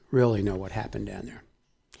not really know what happened down there.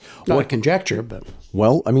 Not a conjecture, but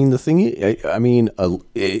well, I mean, the thing,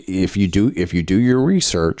 if you do your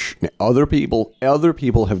research, other people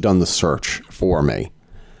have done the search for me.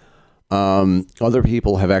 Other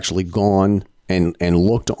people have actually gone and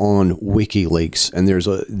looked on WikiLeaks, and there's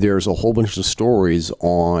a whole bunch of stories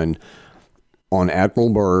on Admiral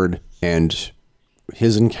Byrd and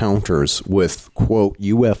his encounters with, quote,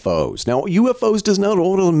 UFOs. Now, UFOs does not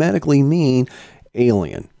automatically mean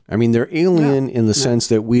alien. I mean, they're alien in the sense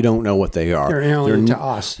that we don't know what they are. They're alien to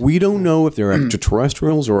us. We don't know if they're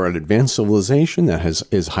extraterrestrials or an advanced civilization that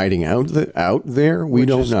is hiding out there. We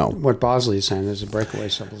don't know. What Bosley is saying is a breakaway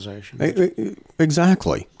civilization.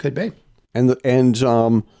 Exactly. Could be. But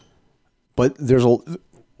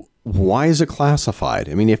why is it classified?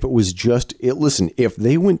 I mean, if it was listen, if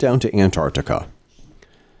they went down to Antarctica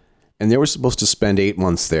and they were supposed to spend 8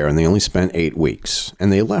 months there and they only spent 8 weeks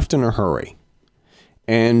and they left in a hurry,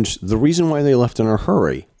 And the reason why they left in a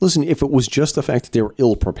hurry, listen, if it was just the fact that they were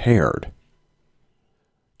ill-prepared,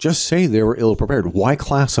 just say they were ill-prepared. Why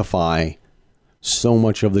classify so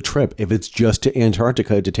much of the trip if it's just to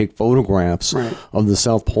Antarctica to take photographs of the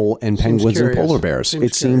South Pole and penguins and polar bears?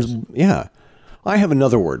 It seems, yeah. I have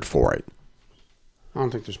another word for it. I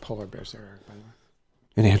don't think there's polar bears there, by the way.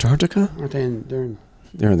 In Antarctica? Aren't they in,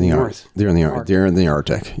 they're in the north. They're in the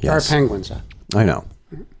Arctic. Yes. There are penguins, though. I know.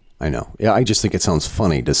 Yeah, I just think it sounds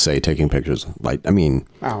funny to say taking pictures. Like, I mean.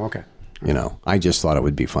 Oh, okay. You know, I just thought it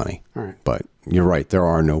would be funny. All right. But you're right. There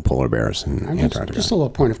are no polar bears in Antarctica. Just a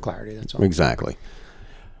little point of clarity, that's all. Exactly.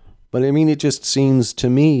 But I mean, it just seems to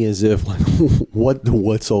me as if, like,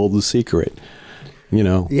 what's all the secret? You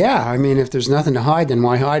know? Yeah, I mean, if there's nothing to hide, then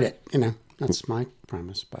why hide it? You know, that's my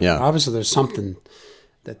premise. But yeah. Obviously, there's something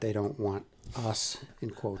that they don't want us,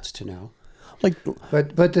 in quotes, to know. Like,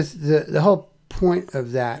 but the whole point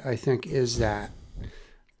of that, I think, is that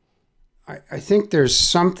I think there's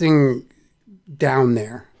something down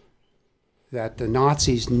there that the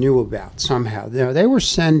Nazis knew about somehow. They were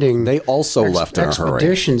sending. They also left in a hurry.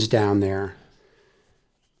 Expeditions down there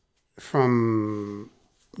from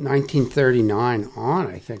 1939 on,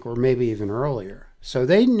 I think, or maybe even earlier. So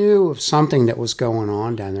they knew of something that was going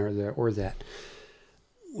on down there, or that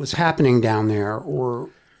was happening down there, or,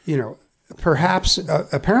 you know, perhaps,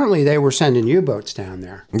 apparently they were sending U-boats down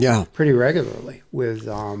there. Yeah. Pretty regularly with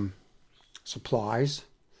supplies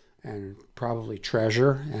and probably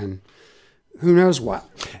treasure and who knows what.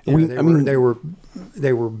 They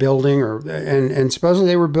were building, and supposedly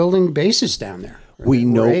they were building bases down there. We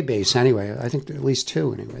know a base anyway. I think at least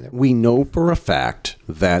two anyway. We know for a fact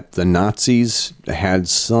that the Nazis had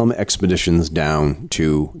some expeditions down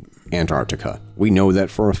to Antarctica. We know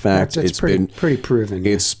that for a fact. It's pretty proven.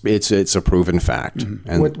 It's a proven fact. Mm-hmm.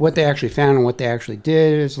 And what they actually found and what they actually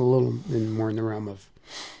did is a little more in the realm of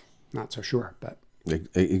not so sure, but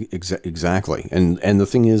exactly. And the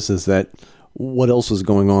thing is that what else was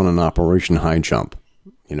going on in Operation High Jump?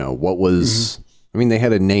 You know, what was? Mm-hmm. I mean, they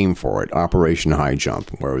had a name for it, Operation High Jump,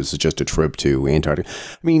 where it was just a trip to Antarctica.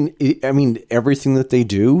 I mean, everything that they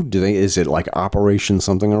do, is it like Operation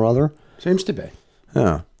something or other? Seems to be.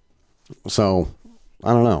 Yeah. So,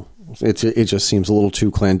 I don't know. It just seems a little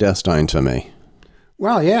too clandestine to me.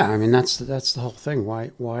 Well, yeah. I mean, that's the whole thing.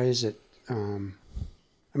 Why is it? I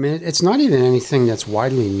mean, it's not even anything that's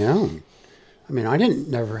widely known. I mean, I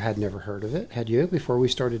had never heard of it. Had you before we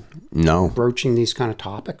started? No. Broaching these kind of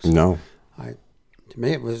topics? No. To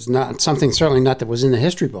me, it was not something, certainly not that was in the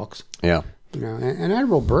history books. Yeah. You know, and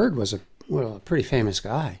Admiral Byrd was a pretty famous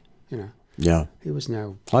guy, you know. Yeah. He was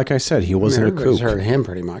like I said, he wasn't a kook. Everybody's heard of him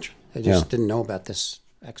pretty much. They just didn't know about this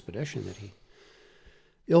expedition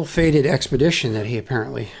ill-fated expedition that he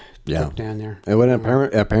apparently took down there.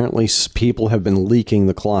 And apparently people have been leaking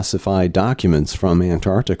the classified documents from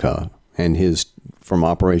Antarctica and from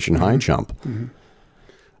Operation High Jump. Mm-hmm.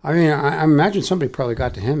 I mean, I imagine somebody probably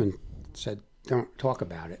got to him and said, "Don't talk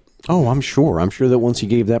about it." Oh, I'm sure. I'm sure that once he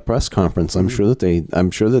gave that press conference, I'm sure that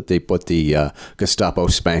they put the Gestapo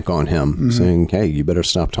spank on him, saying, "Hey, you better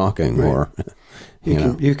stop talking," or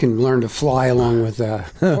you can learn to fly along with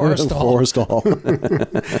Forrestal.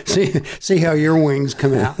 see how your wings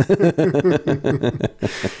come out.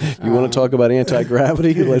 You want to talk about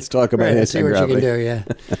anti-gravity? Let's talk about anti-gravity. See what you can do. Yeah,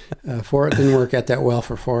 it didn't work out that well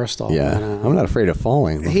for Forrestal. Yeah, I'm not afraid of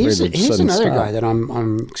falling. He's another guy that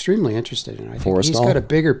I'm extremely interested in. I think he's got a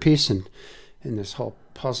bigger piece in this whole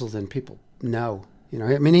puzzle than people know. You know,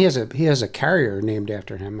 I mean, he has a carrier named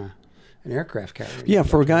after him. An aircraft carrier. Yeah,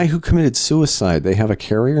 for a guy who committed suicide, they have a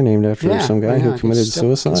carrier named after some guy who committed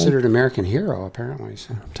suicide. Considered an American hero, apparently.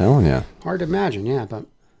 So. I'm telling you. Hard to imagine, yeah. But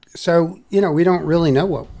so we don't really know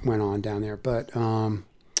what went on down there, but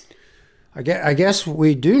I guess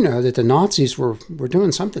we do know that the Nazis were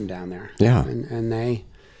doing something down there. Yeah, and they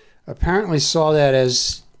apparently saw that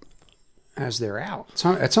as they're out.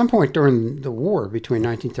 At some point during the war between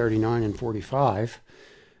 1939 and 1945.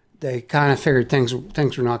 They kind of figured things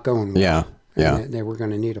were not going well. Yeah. They were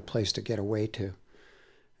going to need a place to get away to.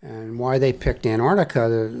 And why they picked Antarctica,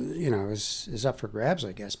 is up for grabs,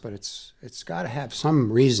 I guess. But it's got to have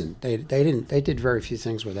some reason. They did very few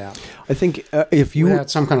things without. I think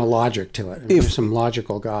without some kind of logic to it. There's some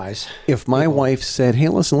logical guys. If my wife said, "Hey,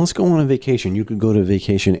 listen, let's go on a vacation. You could go to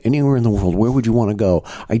vacation anywhere in the world. Where would you want to go?"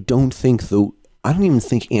 I don't even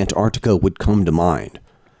think Antarctica would come to mind.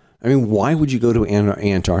 I mean, why would you go to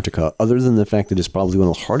Antarctica other than the fact that it's probably one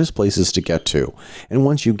of the hardest places to get to? And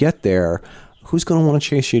once you get there, who's going to want to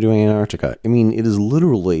chase you to Antarctica? I mean, it is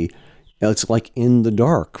literally, it's like in the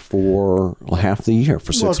dark for half the year,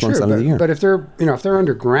 for 6 months out of the year. But if they're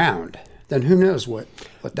underground, then who knows what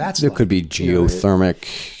that's There like. could be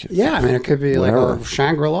geothermic. Yeah, I mean, it could be whatever. like a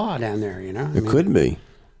Shangri-La down there, you know? It could be.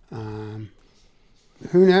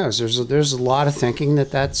 Who knows? There's a lot of thinking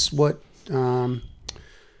that's what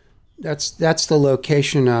that's the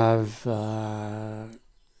location of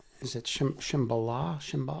is it Shambhala?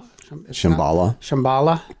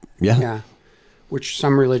 Shambhala? Yeah. Which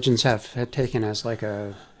some religions have taken as like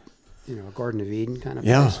a Garden of Eden kind of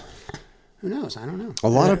place. Who knows? I don't know.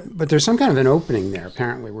 But there's some kind of an opening there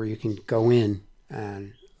apparently where you can go in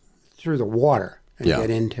and through the water and get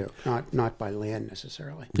into, not by land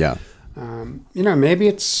necessarily. Yeah. Maybe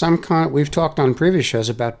it's some kind. We've talked on previous shows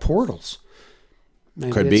about portals.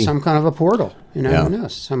 Maybe Could it's be some kind of a portal. Who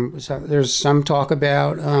knows? There's some talk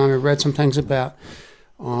about. I read some things about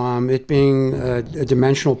it being a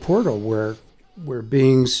dimensional portal where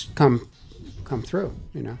beings come through.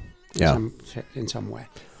 In some way.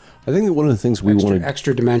 I think that one of the things we want to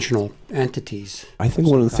extra dimensional entities. I think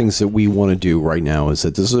one of the things that we want to do right now is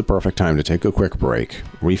that this is a perfect time to take a quick break,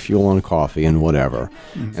 refuel on coffee and whatever,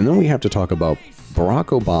 and then we have to talk about Barack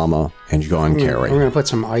Obama and John Kerry. We're going to put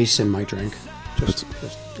some ice in my drink, just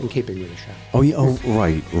in keeping with the show. Oh yeah,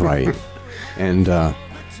 right, and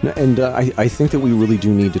I think that we really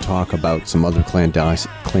do need to talk about some other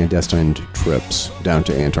clandestine trips down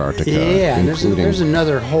to Antarctica. Yeah, there's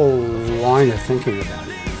another whole line of thinking about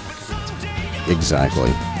it.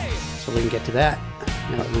 Exactly. So we can get to that.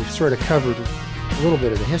 We've sort of covered a little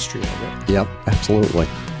bit of the history of it. Yep, absolutely.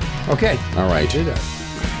 Okay. All right. Do that.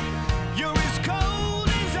 You're as cold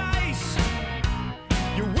as ice.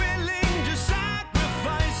 You're willing to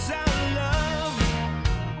sacrifice our love.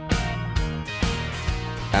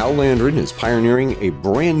 Al Landron is pioneering a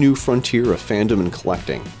brand new frontier of fandom and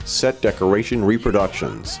collecting, set decoration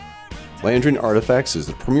reproductions. Landron Artifacts is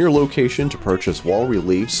the premier location to purchase wall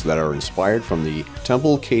reliefs that are inspired from the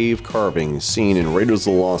temple cave carvings seen in Raiders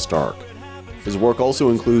of the Lost Ark. His work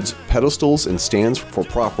also includes pedestals and stands for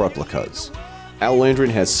prop replicas. Al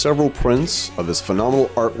Landron has several prints of his phenomenal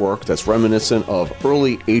artwork that's reminiscent of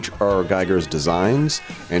early H.R. Geiger's designs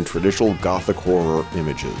and traditional Gothic horror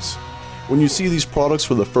images. When you see these products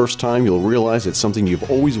for the first time, you'll realize it's something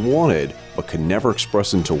you've always wanted but could never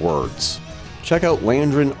express into words. Check out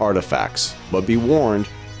Landron Artifacts, but be warned,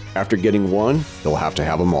 after getting one, you'll have to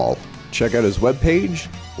have them all. Check out his webpage,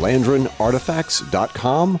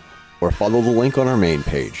 landronartifacts.com, or follow the link on our main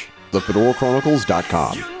page,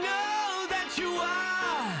 thefedorachronicles.com. You know that you are.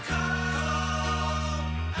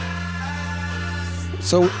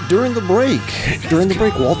 So during the break,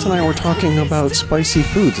 Walt and I were talking about spicy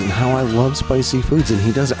foods and how I love spicy foods, and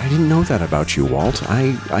he does. I didn't know that about you, Walt.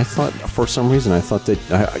 I thought, for some reason,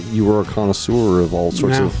 that you were a connoisseur of all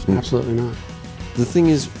sorts of. No, absolutely not. The thing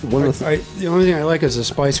is, the only thing I like is the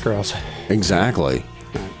Spice Girls. Exactly.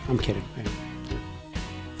 No, I'm kidding.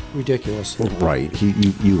 Ridiculous. Right.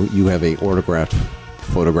 You have a autographed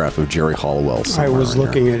photograph of Jerry Halliwell. I was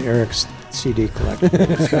looking at Eric's CD collection.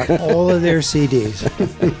 It's got all of their CDs.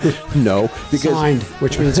 No, because signed,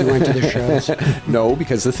 which means he went to the shows. No,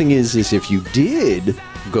 because the thing is if you did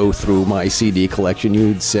go through my CD collection,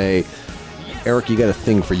 you'd say, Eric, you got a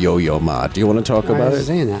thing for Yo-Yo Ma. Do you want to talk about it? I was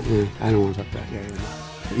saying that. Yeah, I don't want to talk about Yo-Yo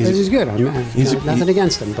Ma. He's good. Nothing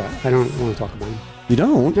against him, but I don't want to talk about him. You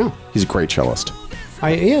don't? No. He's a great cellist.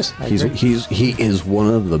 He is. He is one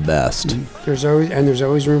of the best. There's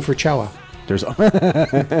always room for cello. There's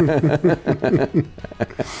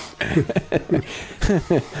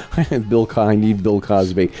Bill. I need Bill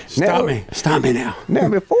Cosby. Stop me now. Now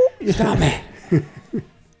before you stop me.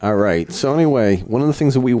 All right. So anyway, one of the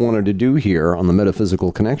things that we wanted to do here on the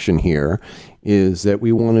Metaphysical Connection here is that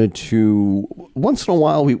we wanted to, once in a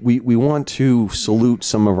while, we want to salute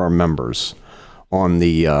some of our members on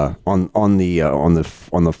the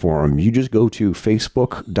forum. You just go to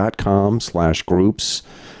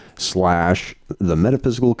facebook.com/groups/the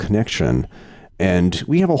Metaphysical Connection, and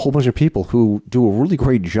we have a whole bunch of people who do a really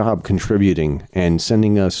great job contributing and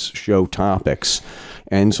sending us show topics.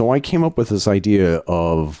 And so I came up with this idea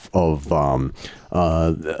of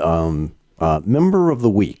member of the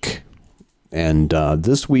week. And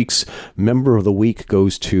this week's member of the week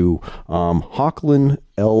goes to Hawklin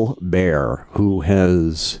L. Bear, who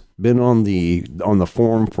has been on the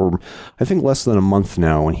forum for I think less than a month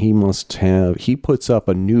now, and he puts up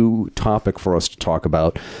a new topic for us to talk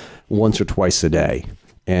about once or twice a day.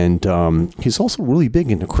 And he's also really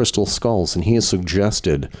big into crystal skulls, and he has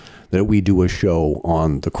suggested that we do a show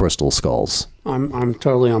on the crystal skulls. I'm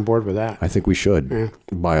totally on board with that. I think we should,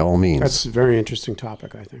 by all means. That's a very interesting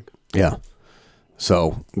topic, I think. Yeah.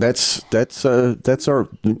 So that's our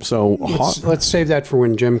Let's save that for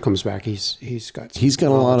when Jim comes back. He's got a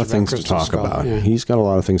lot of things to talk about. Yeah. He's got a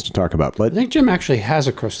lot of things to talk about. I think Jim actually has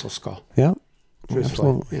a crystal skull. Yeah,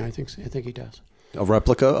 Absolutely. Yeah, I think so. I think he does. A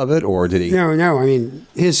replica of it, or did he? No. I mean,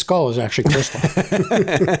 his skull is actually crystal.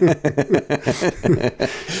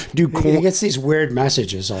 He gets these weird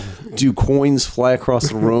messages all the time. Do coins fly across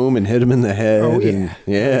the room and hit him in the head? Oh, yeah.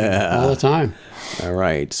 Yeah. All the time. All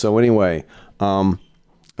right. So anyway, so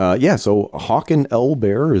Hawken L.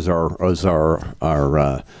 Bear is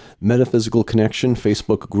our Metaphysical Connection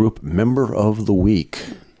Facebook group member of the week.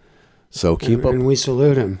 So keep up. And we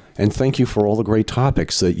salute him. And thank you for all the great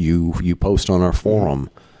topics that you post on our forum.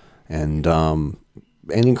 And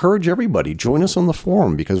encourage everybody, join us on the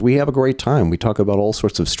forum because we have a great time. We talk about all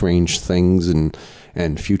sorts of strange things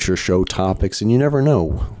and future show topics. And you never know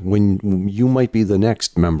when you might be the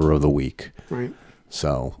next member of the week. Right.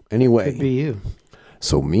 So anyway. Could be you.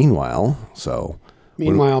 So meanwhile,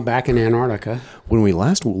 back in Antarctica. When we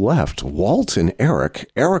last left, Walt and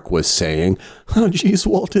Eric was saying, "Oh, geez,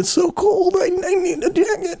 Walt, it's so cold. I need a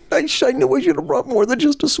jacket. I knew I should have brought more than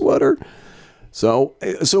just a sweater." So,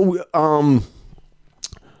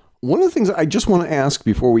 one of the things I just want to ask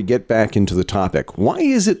before we get back into the topic, why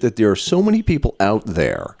is it that there are so many people out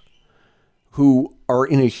there who are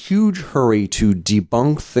in a huge hurry to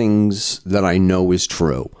debunk things that I know is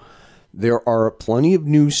true? There are plenty of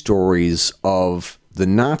news stories of the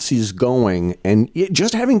Nazis going and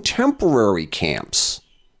just having temporary camps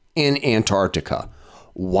in Antarctica.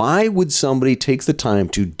 Why would somebody take the time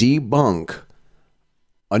to debunk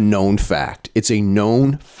a known fact? It's a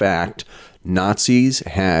known fact. Nazis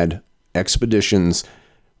had expeditions,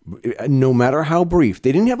 no matter how brief.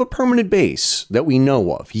 They didn't have a permanent base that we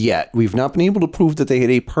know of yet. We've not been able to prove that they had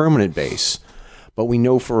a permanent base. But we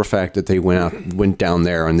know for a fact that they went down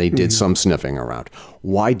there and they did some sniffing around.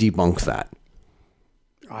 Why debunk that?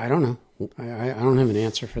 I don't know. I don't have an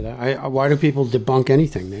answer for that. Why do people debunk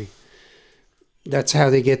anything? That's how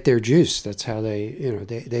they get their juice. That's how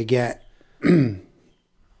they get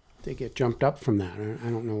they get jumped up from that. I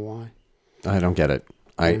don't know why. I don't get it.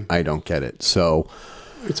 I don't get it. So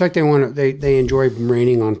it's like they enjoy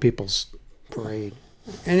raining on people's parade.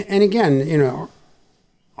 And again,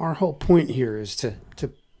 our whole point here is to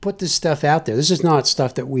put this stuff out there. This is not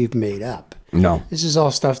stuff that we've made up. No. This is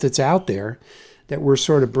all stuff that's out there that we're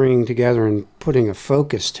sort of bringing together and putting a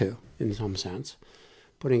focus to, in some sense,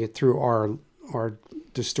 putting it through our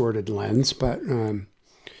distorted lens. But, and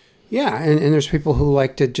there's people who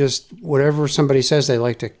like to just, whatever somebody says, they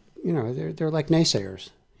like to, they're like naysayers.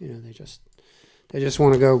 They just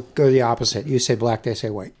want to go the opposite. You say black, they say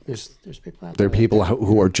white. There's people out there. There are people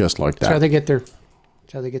who are just like that. That's how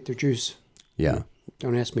they get their juice. Yeah.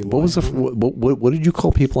 Don't ask me why. What did you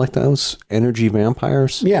call people like those? Energy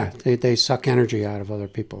vampires? Yeah, they suck energy out of other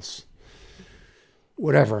people's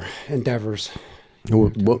whatever endeavors.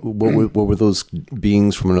 What were those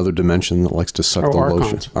beings from another dimension that likes to suck the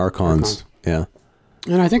lotion? Archons. Yeah.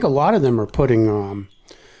 And I think a lot of them are putting,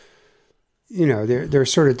 they're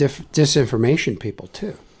sort of disinformation people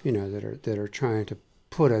too. That are trying to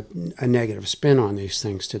put a negative spin on these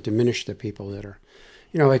things to diminish the people that are.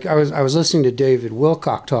 Like I was listening to David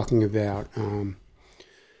Wilcock talking about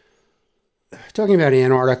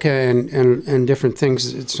Antarctica and different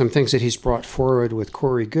things, some things that he's brought forward with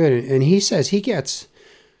Corey Good, and he says he gets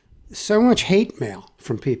so much hate mail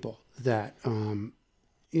from people that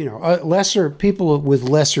lesser people with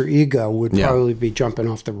lesser ego would probably be jumping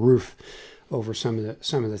off the roof over some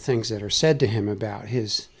of the things that are said to him about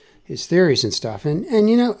his theories and stuff. And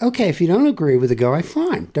okay, if you don't agree with the guy,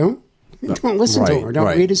 fine, don't listen to him or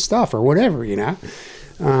don't read his stuff or whatever,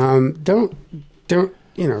 don't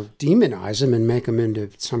demonize him and make him into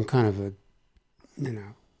some kind of a,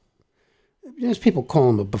 there's people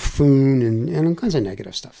call him a buffoon and all kinds of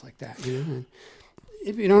negative stuff like that, And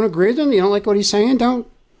if you don't agree with him, you don't like what he's saying, don't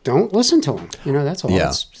listen to him. That's all. Yeah.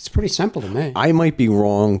 It's pretty simple to me. I might be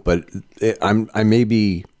wrong, but I may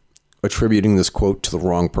be attributing this quote to the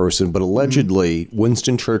wrong person, but allegedly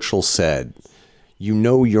Winston Churchill said,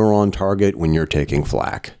 you're on target when you're taking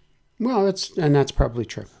flack. Well, that's probably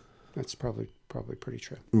true. That's probably pretty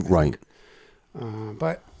true. Right.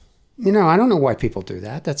 But I don't know why people do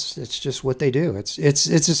that. It's just what they do. It's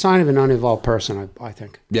a sign of an unevolved person, I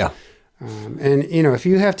think. Yeah. And if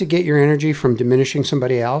you have to get your energy from diminishing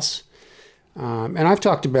somebody else, and I've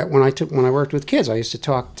talked about when I worked with kids, I used to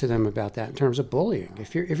talk to them about that in terms of bullying.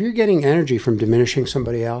 If you're getting energy from diminishing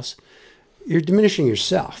somebody else, you're diminishing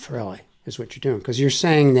yourself, really. Is what you're doing, because you're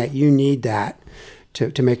saying that you need that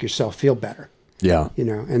to make yourself feel better. Yeah.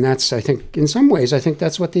 And that's, I think, in some ways, I think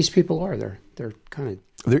that's what these people are. they're kind of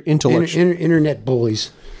They're intellectual internet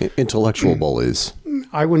bullies. Intellectual bullies.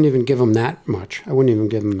 I wouldn't even give them that much. I wouldn't even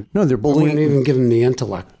give them. No, they're bullying. I wouldn't even give them the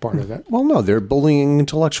intellect part of it. Well, no, they're bullying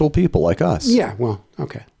intellectual people like us. Yeah, well,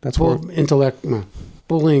 okay. That's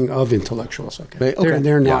bullying of intellectuals. Okay, Okay.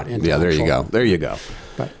 They're not intellectual. Yeah, there you go. There you go.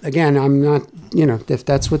 But again, I'm not. If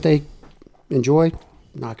that's what they enjoy,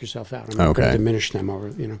 knock yourself out. I'm not going to diminish them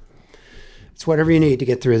over. It's whatever you need to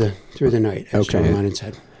get through the night. As John Lennon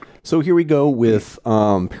said. So here we go with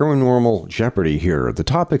Paranormal Jeopardy here. The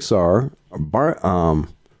topics are I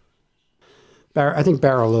think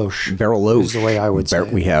Bariloche. Bariloche is the way I would say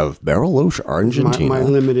it. We have Bariloche, Argentina. My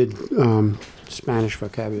limited Spanish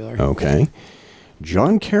vocabulary. Okay.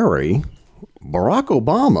 John Kerry, Barack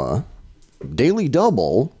Obama, Daily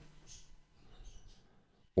Double,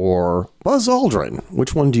 or Buzz Aldrin.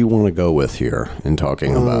 Which one do you want to go with here in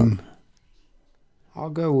talking about? I'll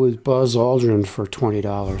go with Buzz Aldrin for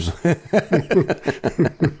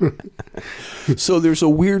 $20. So there's a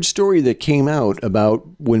weird story that came out about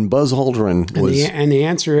when Buzz Aldrin was... And the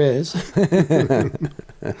answer is...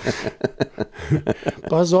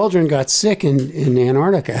 Buzz Aldrin got sick in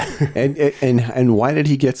Antarctica. and why did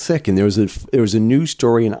he get sick? And there was a news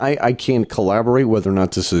story, and I can't collaborate whether or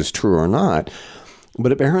not this is true or not,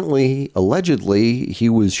 but allegedly, he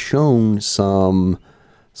was shown some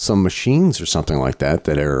machines or something like that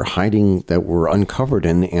are hiding, that were uncovered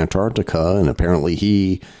in Antarctica, and apparently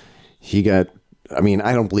he got, I mean,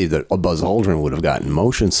 I don't believe that Buzz Aldrin would have gotten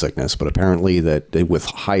motion sickness, but apparently that with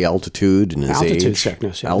high altitude and his altitude age,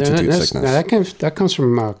 sickness, yeah. altitude sickness. Now that comes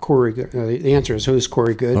from Corey Good. The answer is, who's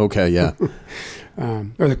Corey Good? Okay, yeah.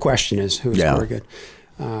 Or the question is, who's Corey Good?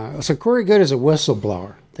 So Corey Good is a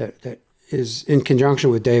whistleblower that is in conjunction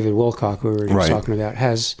with David Wilcock, who we were just talking about,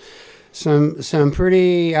 has some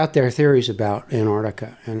pretty out there theories about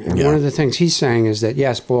Antarctica. And one of the things he's saying is that,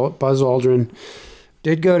 yes, Buzz Aldrin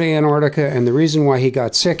did go to Antarctica, and the reason why he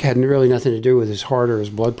got sick had really nothing to do with his heart or his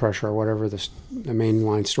blood pressure or whatever the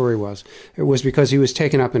mainline story was. It was because he was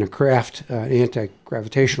taken up in a craft,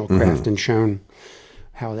 anti-gravitational craft, and shown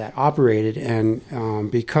how that operated. And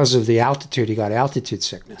because of the altitude, he got altitude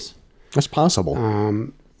sickness. That's possible.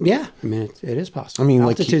 Yeah, I mean, it is possible. I mean,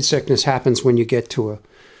 altitude sickness happens when you get to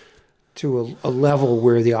a level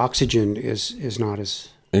where the oxygen is not as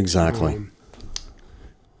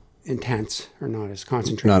intense or not as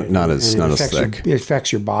concentrated. Not as thick. It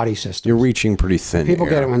affects your body system. You're reaching pretty thin. People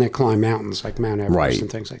air. get it when they climb mountains like Mount Everest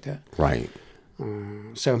and things like that. Right.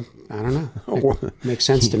 So I don't know. It makes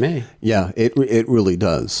sense to me. Yeah, it really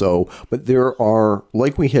does. So, but there are,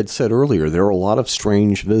 like we had said earlier, there are a lot of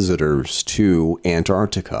strange visitors to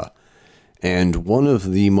Antarctica, and one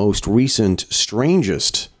of the most recent,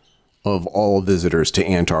 strangest of all visitors to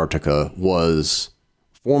Antarctica was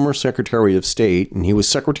former Secretary of State, and he was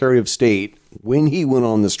Secretary of State when he went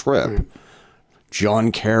on this trip,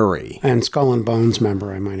 John Kerry. And Skull and Bones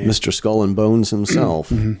member, I might add. Mr. Skull and Bones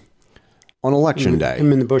himself. On Election Day.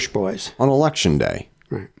 Him and the Bush Boys. On Election Day.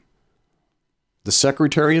 Right. The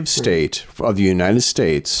Secretary of State of the United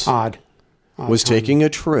States Odd was taking a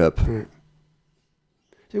trip. Right.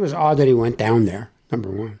 It was odd that he went down there, number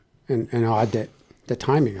one. And odd that the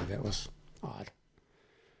timing of it was odd.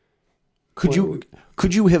 Could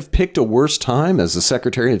you have picked a worse time as the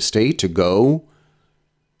Secretary of State to go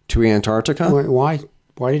to Antarctica? Why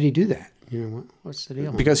did he do that? What's the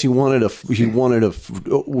deal? Because he wanted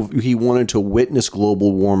to witness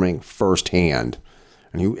global warming firsthand,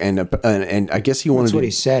 and I guess he wanted. That's what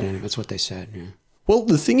he said, and that's what they said. Yeah. Well,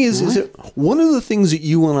 the thing is that one of the things that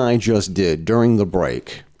you and I just did during the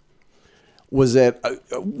break was that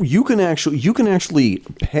you can actually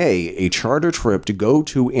pay a charter trip to go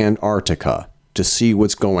to Antarctica to see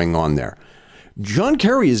what's going on there. John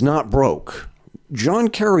Kerry is not broke. John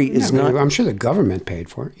Kerry is not. I'm sure the government paid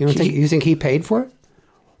for it. You think he paid for it?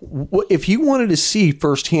 If he wanted to see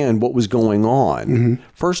firsthand what was going on,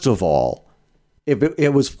 first of all, if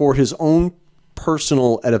it was for his own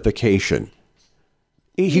personal edification,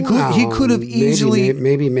 he could have easily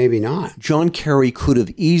maybe not. John Kerry could have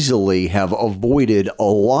easily have avoided a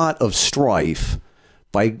lot of strife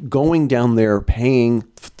by going down there, paying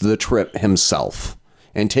the trip himself,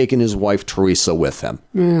 and taking his wife Teresa with him.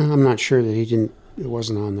 Yeah, I'm not sure that he didn't. It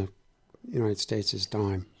wasn't on the United States'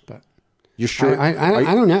 dime, but you're sure? I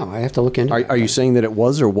don't know. I have to look into. Are you saying that it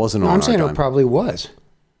was or wasn't on? I'm saying our dime? It probably was.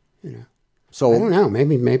 So I don't know.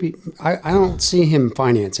 Maybe I don't see him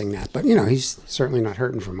financing that, but he's certainly not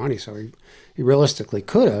hurting for money, so he realistically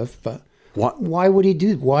could have. But why would he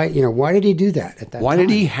do? Why did he do that at that? Why did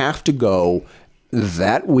he have to go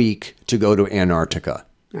that week to go to Antarctica?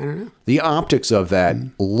 I don't know. The optics of that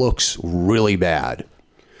looks really bad.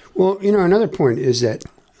 Well, another point is that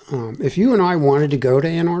if you and I wanted to go to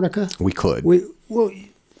Antarctica, We could.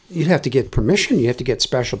 You'd have to get permission. You have to get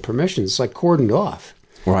special permission. It's like cordoned off.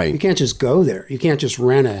 Right. You can't just go there. You can't just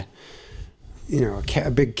rent a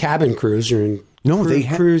big cabin cruiser and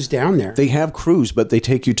cruise down there. They have crews, but they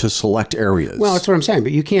take you to select areas. Well, that's what I'm saying.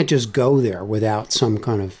 But you can't just go there without some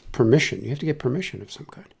kind of permission. You have to get permission of some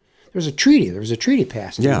kind. There's a treaty. There was a treaty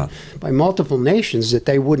passed by multiple nations that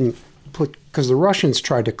they wouldn't put, because the Russians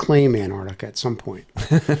tried to claim Antarctica at some point.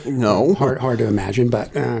 No. Hard to imagine,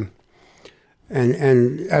 but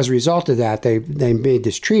and as a result of that, they made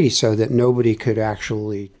this treaty so that nobody could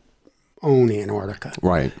actually own Antarctica.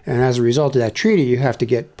 Right. And as a result of that treaty, you have to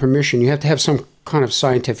get permission. You have to have some kind of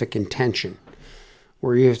scientific intention,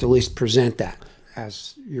 where you have to at least present that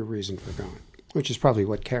as your reason for going, which is probably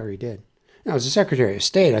what Kerry did. Now, as the Secretary of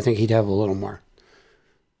State, I think he'd have a little more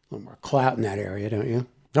clout in that area, don't you?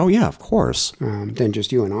 Oh, yeah, of course. Than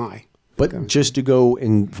just you and I. But just to go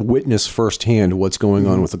and witness firsthand what's going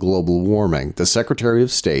on with the global warming, the Secretary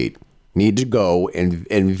of State need to go and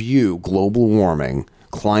view global warming,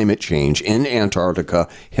 climate change in Antarctica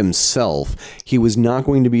himself. He was not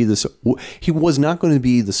going to be the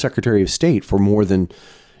Secretary of State for more than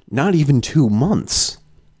not even 2 months.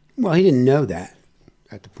 Well, he didn't know that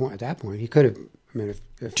at that point. He could have. I mean,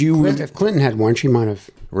 if Clinton had one, she might have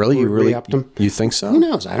really upped him. You think so? Who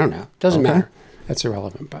knows? I don't know. Doesn't matter. That's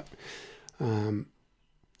irrelevant. But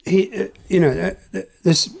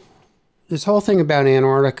this whole thing about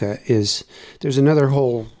Antarctica is there's another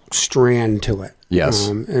whole strand to it. Yes.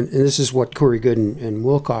 And this is what Corey Good and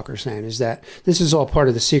Wilcock are saying, is that this is all part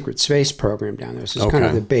of the secret space program down there. This is kind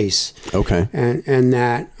of the base. Okay. And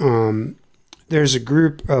that there's a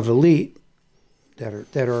group of elite that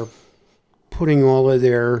are putting all of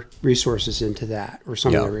their resources into that, or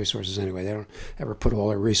some of their resources anyway. They don't ever put all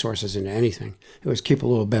their resources into anything. They always keep a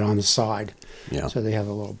little bit on the side, so they have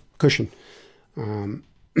a little cushion.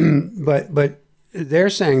 But they're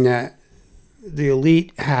saying that the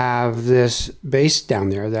elite have this base down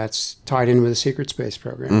there that's tied in with the secret space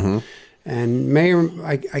program, and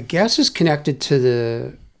I guess is connected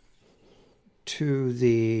to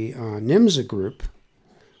the NIMSA group,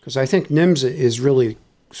 because I think NIMSA is really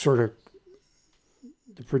sort of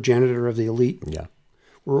the progenitor of the elite,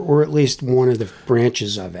 or at least one of the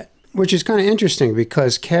branches of it, which is kind of interesting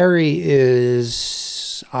because Kerry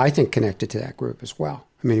is, I think, connected to that group as well.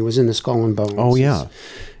 I mean, he was in the Skull and Bones. Oh yeah,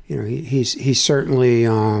 he's certainly.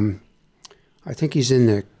 I think he's in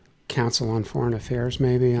the Council on Foreign Affairs.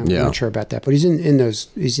 Maybe I'm not sure about that, but he's in those.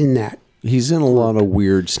 He's in that. He's in a lot of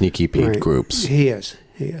weird, sneaky Pete groups. He is,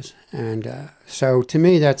 and so to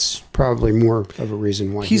me, that's probably more of a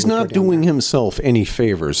reason why he's not doing himself any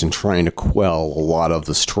favors in trying to quell a lot of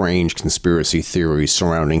the strange conspiracy theories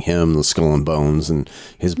surrounding him, the Skull and Bones, and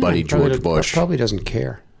his buddy George Bush. Probably doesn't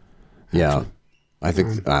care. Yeah, I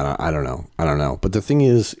think I don't know. But the thing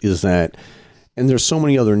is that, and there's so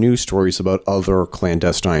many other news stories about other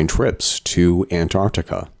clandestine trips to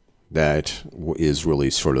Antarctica that is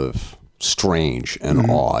really sort of strange and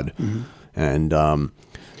odd, and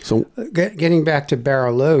so getting back to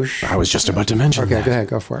Bariloche, I was just about to mention. Okay, that. go ahead,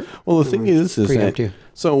 go for it. Well, the thing is that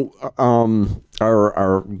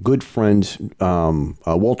our good friend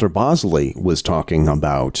Walter Bosley was talking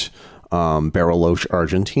about Bariloche,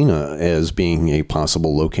 Argentina, as being a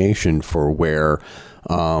possible location for where.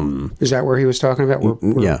 Is that where he was talking about?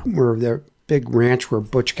 Where the big ranch where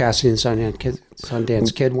Butch Cassidy and Sundance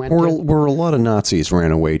Kid went to? Where a lot of Nazis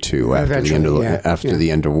ran away to after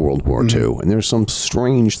the end of World War II. And there's some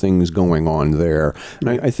strange things going on there. And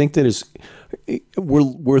I think that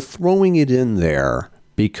we're throwing it in there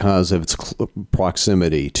because of its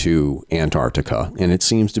proximity to Antarctica. And it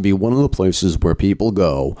seems to be one of the places where people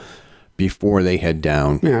go before they head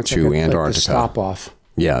down to Antarctica. Like the stop off.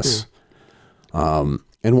 Yes. Yeah.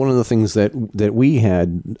 And one of the things that we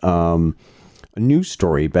had a news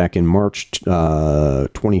story back in March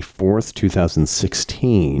 24th,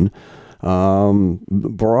 2016.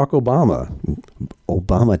 Barack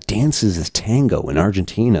Obama dances a tango in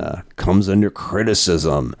Argentina, comes under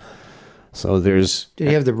criticism. So there's. Did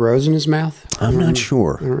he have the rose in his mouth? I'm not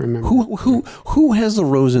sure. I don't remember. Who has the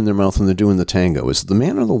rose in their mouth when they're doing the tango? Is it the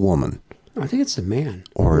man or the woman? I think it's the man.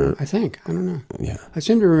 Or I don't know. Yeah. I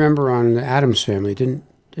seem to remember on the Addams Family, didn't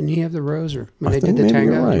he have the rose, or when they did the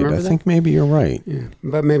tango? Right. I think maybe you're right. Yeah,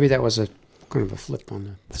 but maybe that was a kind of a flip on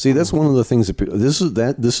the. See, that's one of the things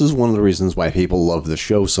that this is one of the reasons why people love the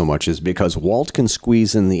show so much, is because Walt can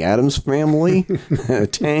squeeze in the Addams Family,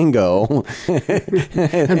 tango, and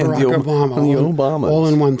Barack Obama, and the Obamas all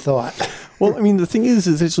in one thought. Well, I mean, the thing is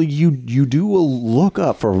actually you do a look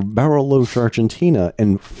up for Bariloche, Argentina,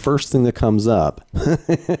 and first thing that comes up,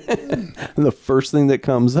 the first thing that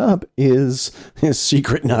comes up is his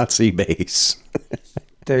secret Nazi base.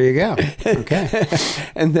 There you go. Okay.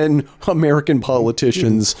 And then American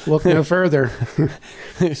politicians. Look no further.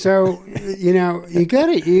 So, you're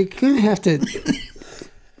gonna have to.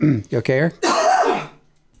 You okay, Eric?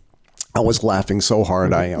 I was laughing so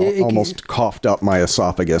hard I almost coughed up my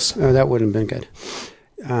esophagus. Oh, that wouldn't have been good.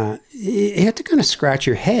 You have to kind of scratch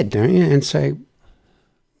your head, don't you, and say,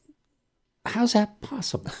 how's that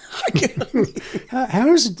possible? How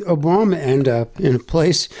does Obama end up in a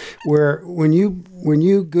place where when you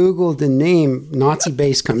Google the name, Nazi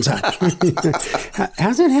base comes up?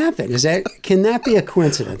 How's that happen? Can that be a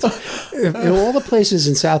coincidence? If, in all the places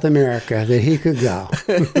in South America that he could go,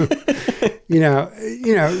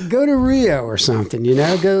 go to Rio or something.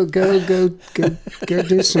 Go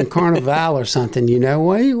do some carnival or something.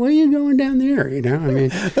 Why are you going down there?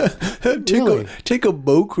 Take a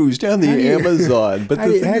boat cruise down the Amazon. But how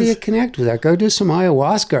do you connect with that? Go do some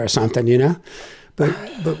ayahuasca or something.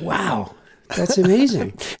 But wow, that's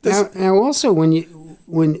amazing. Now also when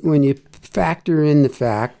you factor in the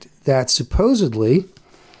fact that supposedly,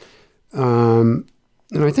 and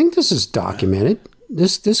I think this is documented.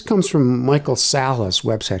 This comes from Michael Sala's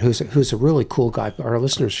website, who's a really cool guy. Our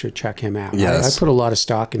listeners should check him out. Yes. I put a lot of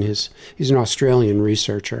stock in his. He's an Australian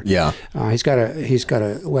researcher. Yeah. He's got a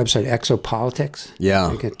website, Exopolitics. Yeah.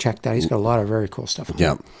 You can check that. He's got a lot of very cool stuff on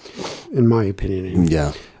Yeah. it, in my opinion. Anyway.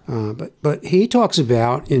 Yeah. But he talks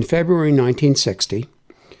about in February 1960,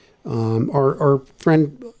 our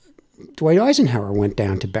friend Dwight Eisenhower went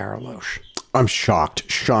down to Bariloche. I'm shocked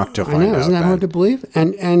to find out. I know, isn't that hard to believe?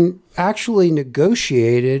 And actually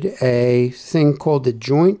negotiated a thing called the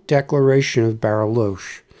Joint Declaration of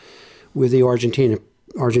Bariloche with the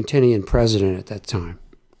Argentinian president at that time.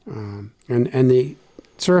 And the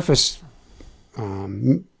surface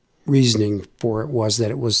reasoning for it was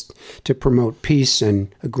that it was to promote peace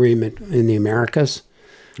and agreement in the Americas.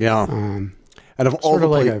 Yeah. Out of all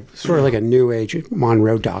sort of like a New Age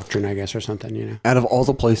Monroe Doctrine, I guess, or something. Out of all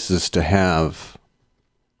the places to have,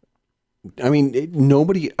 I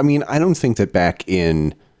don't think that back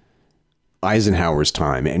in Eisenhower's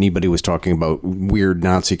time anybody was talking about weird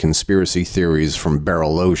Nazi conspiracy theories from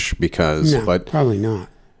Bariloche probably not.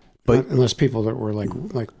 But unless people that were like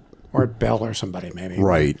Art Bell or somebody maybe.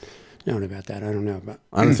 Right. Known about that, I don't know. But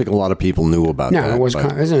I don't think a lot of people knew about that. No,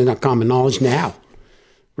 isn't it common knowledge now?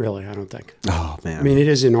 Really, I don't think. Oh man! I mean, it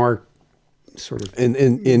is in our sort of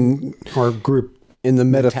in our group, in the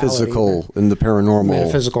metaphysical, in the paranormal,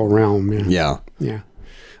 metaphysical realm. Yeah.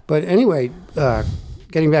 But anyway,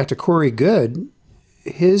 getting back to Corey Goode,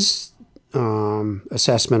 his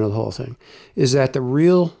assessment of the whole thing is that the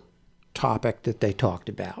real topic that they talked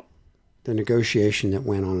about, the negotiation that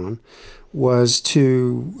went on, was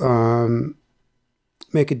to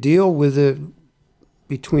make a deal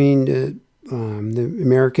between the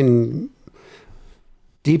American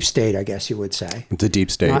deep state, I guess you would say. The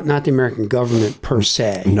deep state. Not the American government per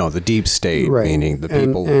se. No, the deep state, right. Meaning the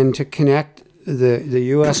people. And to connect the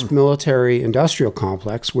U.S. military industrial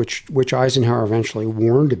complex, which Eisenhower eventually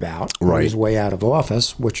warned about on his way out of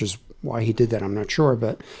office, which is why he did that, I'm not sure,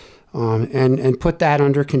 but and put that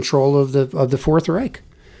under control of the Fourth Reich.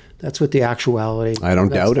 That's what the actuality. I don't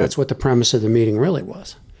doubt it. That's what the premise of the meeting really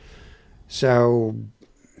was. So,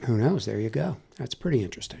 who knows? There you go. That's pretty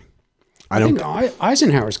interesting. I think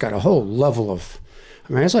Eisenhower's got a whole level of.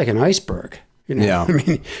 I mean, it's like an iceberg. Yeah. I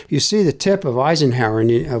mean, you see the tip of Eisenhower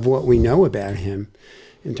and of what we know about him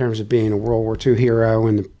in terms of being a World War II hero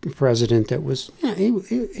and the president that was. Yeah, he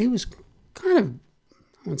was kind of.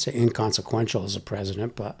 I wouldn't say inconsequential as a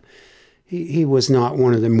president, but he was not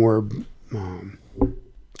one of the more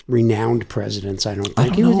renowned presidents, I don't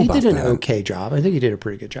think. He did an okay job. I think he did a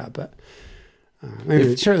pretty good job, but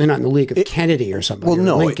certainly not in the league of Kennedy or something. Well,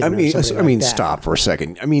 no, stop for a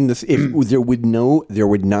second. I mean, if there would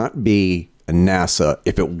not be a NASA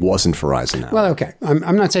if it wasn't for Eisenhower. Well, okay.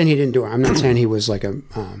 I'm not saying he didn't do it. I'm not saying he was like a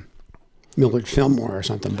Millard Fillmore or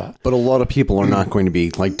something, but a lot of people are not going to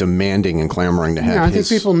be like demanding and clamoring to have. I think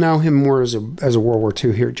people know him more as a World War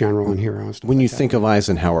II general and hero. When you think of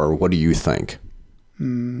Eisenhower, what do you think?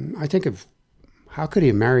 I think of how could he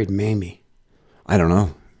have married Mamie? I don't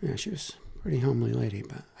know. Yeah, she was a pretty homely lady,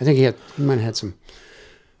 but I think he might have had some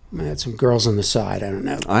I had some girls on the side. I don't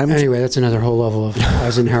know. Anyway, that's another whole level of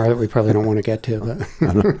Eisenhower that we probably don't want to get to. But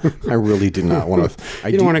I really do not want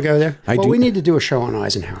to. You don't want to go there? We need to do a show on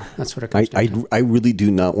Eisenhower. That's what it comes down to. I really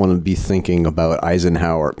do not want to be thinking about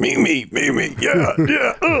Eisenhower. Me, yeah.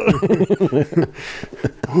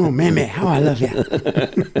 Oh, Mimi, how I love you.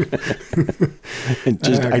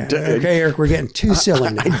 Okay, Eric, we're getting too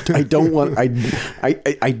silly now. I don't want.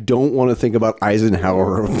 I don't want to think about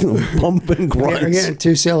Eisenhower bumping grunts. We're getting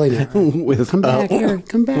too silly now. Come back, Eric.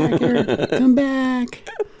 Come back, Eric. Come back.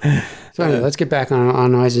 So anyway, let's get back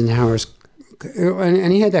on Eisenhower's.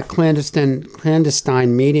 And he had that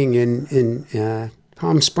clandestine meeting in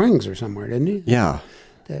Palm Springs or somewhere, didn't he? Yeah.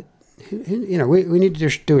 That we need to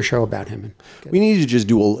do a show about him. We need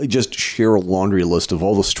to just share a laundry list of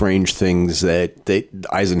all the strange things that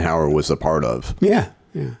Eisenhower was a part of. Yeah.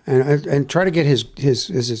 Yeah, and try to get his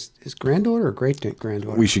granddaughter or great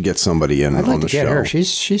granddaughter. We should get somebody in on the show. I'd like to get her. She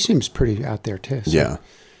seems pretty out there too. So. Yeah.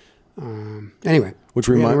 Anyway, we're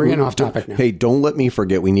getting off topic now. Hey, don't let me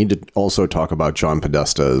forget. We need to also talk about John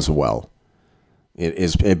Podesta as well. It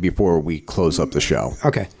is before we close up the show.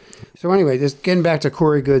 Okay. So anyway, just getting back to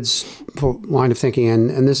Corey Goode's line of thinking,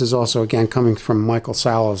 and this is also again coming from Michael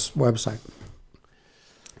Sallow's website,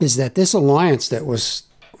 is that this alliance that was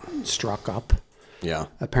struck up. Yeah.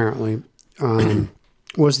 Apparently,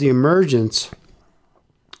 was the emergence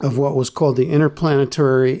of what was called the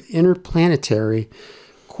interplanetary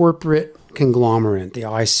corporate conglomerate, the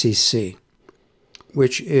ICC,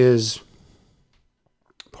 which is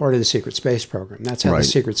part of the secret space program. That's how the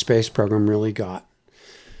secret space program really got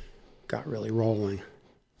really rolling.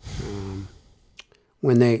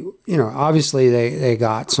 When they, obviously they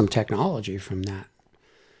got some technology from that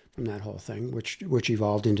whole thing, which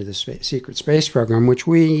evolved into the secret space program, which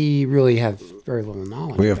we really have very little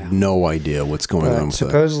knowledge about. We have no idea what's going on with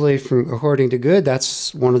supposedly, according to Good,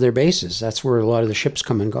 that's one of their bases. That's where a lot of the ships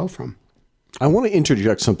come and go from. I want to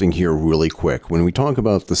interject something here really quick. When we talk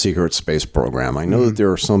about the secret space program, I know that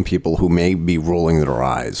there are some people who may be rolling their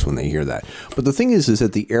eyes when they hear that. But the thing is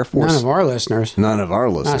that the Air Force... None of our listeners. Not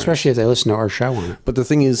especially if they listen to our show on it. But the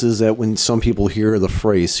thing is that when some people hear the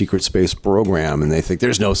phrase secret space program and they think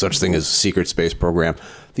there's no such thing as a secret space program,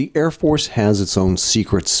 the Air Force has its own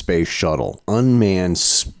secret space shuttle,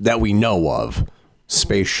 unmanned, that we know of,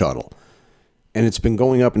 space shuttle. And it's been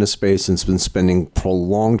going up into space and it's been spending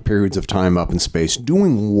prolonged periods of time up in space.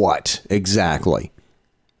 Doing what exactly?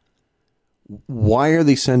 Why are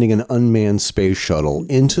they sending an unmanned space shuttle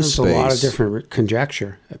into space? There's a lot of different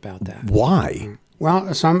conjecture about that. Why?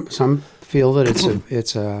 Well, some feel that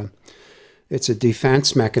it's a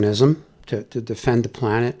defense mechanism to defend the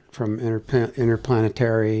planet from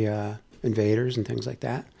interplanetary invaders and things like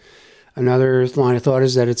that. Another line of thought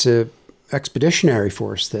is that it's a expeditionary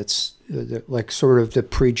force that's like sort of the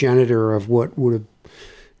progenitor of what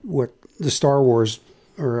the Star Wars,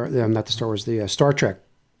 or not the Star Wars, the Star Trek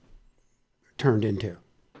turned into.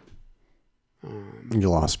 You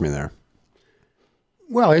lost me there.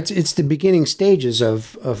 Well, it's the beginning stages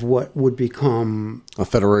of what would become a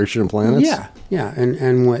federation of planets. Yeah,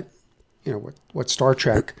 and what Star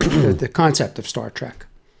Trek, the concept of Star Trek,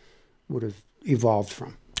 would have evolved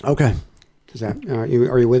from. Okay. Is that are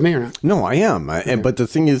you with me or not? No, I am. But the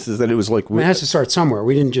thing is that it was like it has to start somewhere.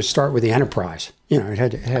 We didn't just start with the Enterprise. It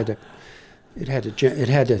had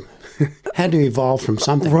to evolve from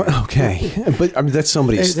something. Right, okay, but I mean that's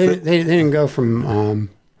somebody's. They didn't go from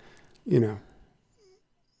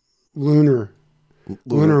lunar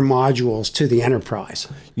modules to the Enterprise.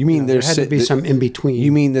 You mean there had to be some in between?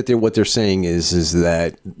 You mean that what they're saying is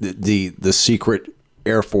that the secret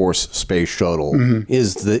Air Force space shuttle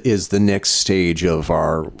is the next stage of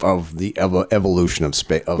the evolution of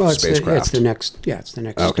spacecraft. It's the next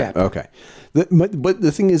step. Okay. But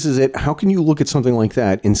the thing is that how can you look at something like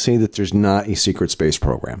that and say that there's not a secret space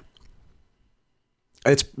program?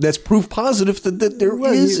 That's proof positive that there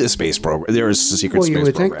is a space program. There is a secret space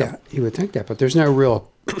program. You would think that, but there's no real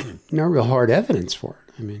hard evidence for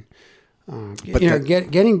it. I mean,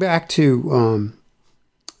 getting back to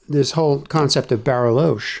this whole concept of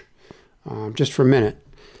Bariloche, just for a minute,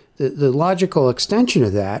 the logical extension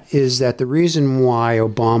of that is that the reason why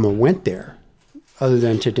Obama went there, other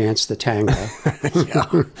than to dance the tango,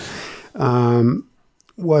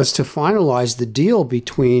 was to finalize the deal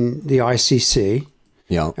between the ICC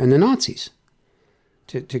and the Nazis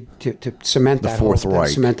to cement that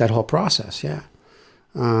whole process. Yeah.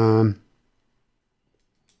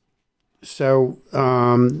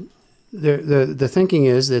 The thinking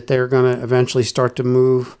is that they're going to eventually start to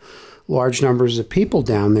move large numbers of people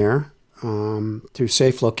down there to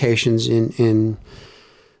safe locations in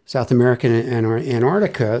South America and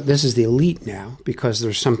Antarctica, this is the elite now because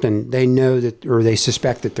there's something they know that, or they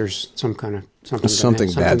suspect that there's something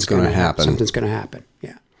bad's going to happen. Something's going to happen.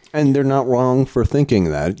 Yeah. And they're not wrong for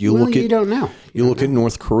thinking that. You don't know. You look at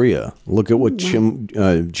North Korea. Look at what Kim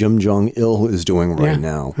Jong-il is doing right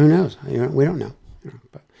now. Who knows? We don't know.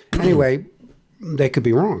 But anyway, they could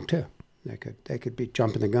be wrong too. They could be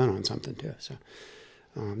jumping the gun on something too. So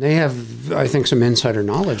they have, I think, some insider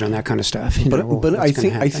knowledge on that kind of stuff. But I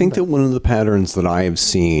think that one of the patterns that I have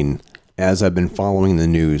seen as I've been following the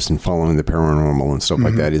news and following the paranormal and stuff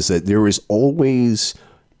like that is that there is always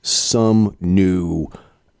some new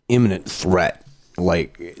imminent threat,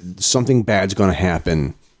 like something bad's going to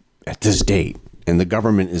happen at this date, and the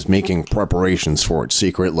government is making preparations for it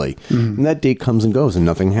secretly. And that date comes and goes, and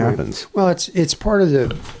nothing happens. Right. Well, it's part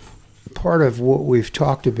of what we've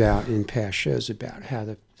talked about in past shows about how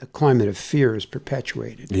the climate of fear is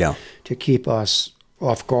perpetuated to keep us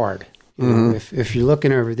off guard. You know, if you're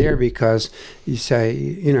looking over there because you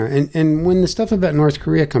say, and when the stuff about North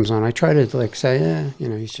Korea comes on, I try to say,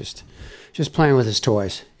 he's just playing with his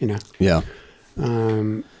toys, Yeah.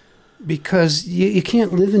 Because you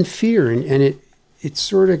can't live in fear, and it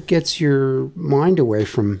sort of gets your mind away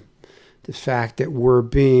from the fact that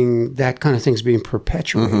that kind of thing's being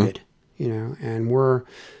perpetuated, and we're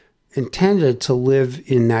intended to live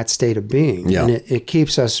in that state of being, and it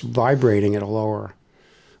keeps us vibrating at a lower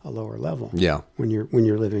level. Yeah. When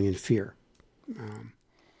you're living in fear, and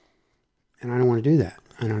I don't want to do that.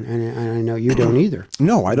 And I know you don't either.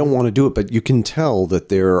 No, I don't want to do it, but you can tell that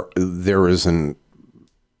there's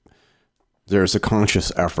a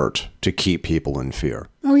conscious effort to keep people in fear.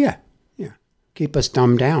 Oh yeah, yeah. Keep us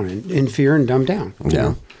dumbed down in fear and dumbed down.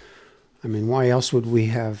 Yeah. I mean, why else would we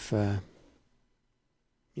have,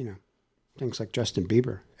 things like Justin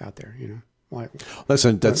Bieber out there? Why? That's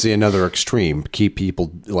another extreme. Keep people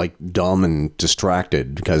dumb and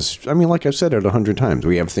distracted because like I've said it 100 times,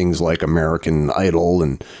 we have things like American Idol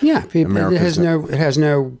and it has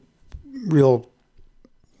no real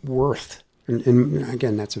worth. And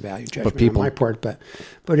again, that's a value judgment on my part. But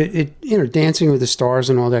it Dancing with the Stars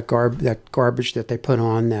and all that garbage that they put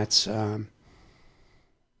on. That's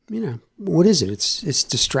what is it? It's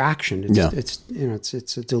distraction.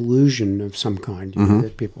 It's a delusion of some kind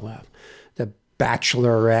that people have.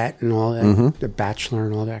 Bachelorette and all that, the Bachelor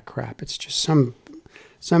and all that crap. It's just some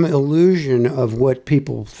illusion of what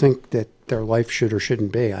people think that their life should or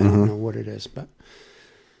shouldn't be. I don't know what it is, but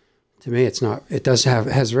to me, it's not. It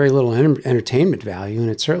has very little entertainment value, and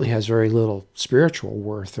it certainly has very little spiritual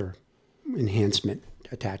worth or enhancement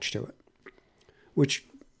attached to it. Which,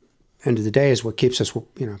 end of the day, is what keeps us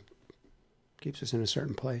in a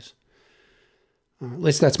certain place. At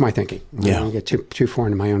least that's my thinking. I don't get too far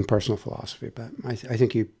into my own personal philosophy, but I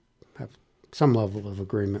think you have some level of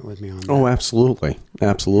agreement with me on that. Oh, absolutely.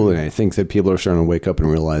 Absolutely. I think that people are starting to wake up and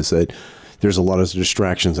realize that there's a lot of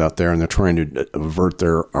distractions out there, and they're trying to avert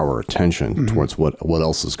our attention towards what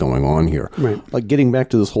else is going on here. Right. Like getting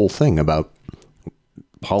back to this whole thing about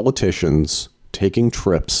politicians taking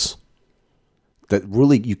trips that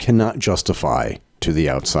really you cannot justify to the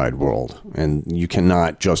outside world. And you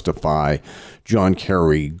cannot justify John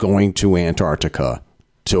Kerry going to Antarctica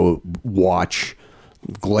to watch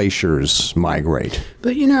glaciers migrate.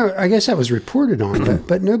 But, I guess that was reported on,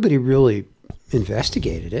 but nobody really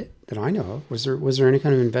investigated it that I know of. Was there any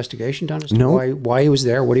kind of investigation done as to why he was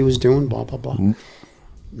there, what he was doing, blah, blah, blah?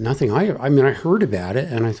 Nothing. I heard about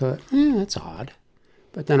it, and I thought, that's odd.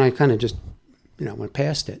 But then I kind of just, went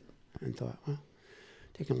past it and thought, well,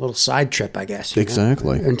 taking a little side trip, I guess.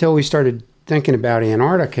 Exactly. Until we started thinking about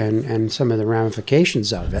Antarctica and some of the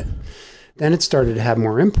ramifications of it, then it started to have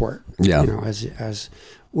more import. Yeah.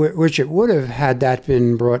 Which it would have had that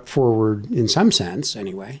been brought forward in some sense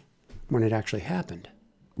anyway, when it actually happened.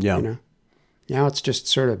 Yeah. Now it's just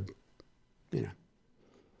sort of,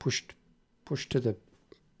 pushed to the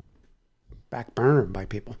back burner by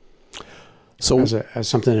people. So as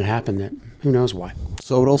something that happened that who knows why.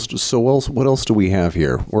 So what else do we have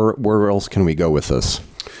here? Where else can we go with this?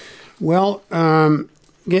 Well,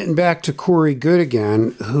 getting back to Corey Good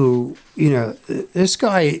again, who, this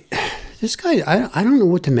guy, I don't know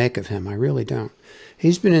what to make of him. I really don't.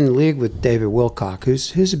 He's been in the league with David Wilcock,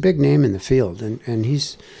 who's a big name in the field, and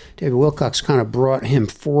David Wilcock's kind of brought him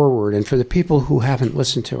forward. And for the people who haven't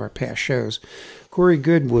listened to our past shows, Corey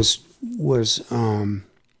Good was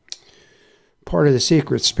part of the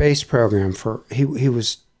secret space program he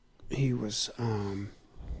was a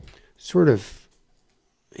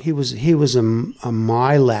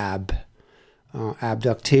MyLab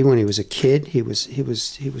abductee when he was a kid. He was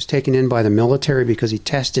taken in by the military because he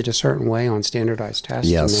tested a certain way on standardized tests.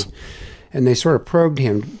 Yes. And they sort of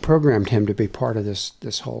programmed him to be part of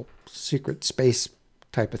this whole secret space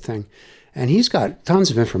type of thing. And he's got tons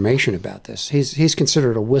of information about this. He's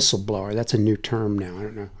considered a whistleblower. That's a new term now. I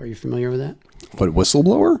don't know. Are you familiar with that? But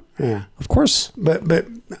whistleblower? Yeah, of course. But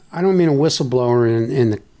I don't mean a whistleblower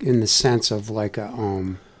in the sense of like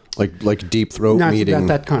a like deep throat meeting. Not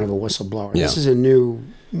that kind of a whistleblower. Yeah. This is a new,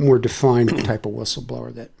 more defined type of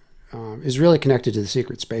whistleblower that is really connected to the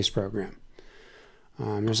secret space program.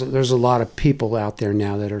 There's a lot of people out there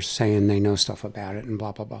now that are saying they know stuff about it and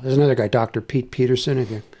blah blah blah. There's another guy, Dr. Pete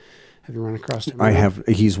Peterson. Have you run across him? I have.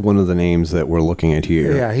 He's one of the names that we're looking at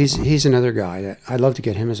here. Yeah, he's another guy that I'd love to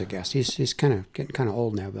get him as a guest. He's getting kind of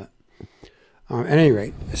old now, but at any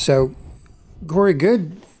rate, so Corey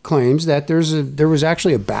Goode claims that there was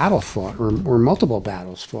actually a battle fought or multiple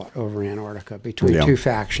battles fought over Antarctica between two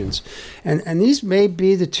factions, and these may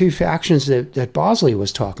be the two factions that Bosley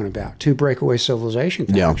was talking about, two breakaway civilization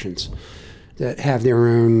factions that have their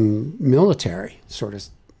own military sort of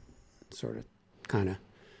kind of.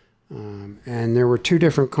 And there were two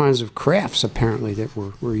different kinds of crafts apparently that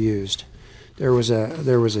were used. There was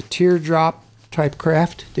a teardrop type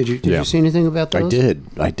craft. Did you see anything about those?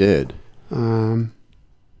 I did.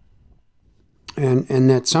 And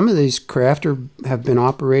that some of these craft have been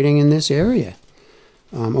operating in this area.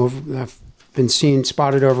 Have been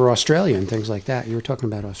spotted over Australia and things like that. You were talking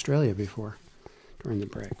about Australia before. During the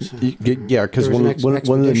break. So, yeah, because one of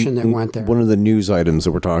the news items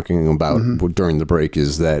that we're talking about during the break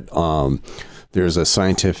is that there's a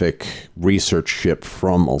scientific research ship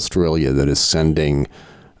from Australia that is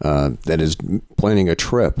planning a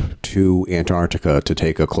trip to Antarctica to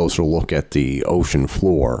take a closer look at the ocean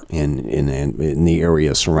floor in the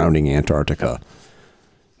area surrounding Antarctica.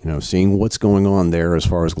 Seeing what's going on there as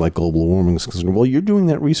far as like global warming is concerned. Well, you're doing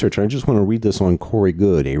that research. I just want to read this on Corey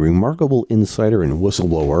Goode, a remarkable insider and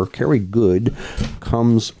whistleblower. Corey Goode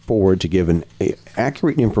comes forward to give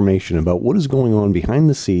accurate information about what is going on behind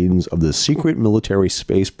the scenes of the secret military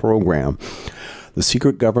space program, the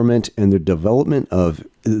secret government, and the development of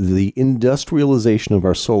the industrialization of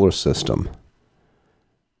our solar system.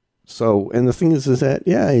 So, and the thing is that,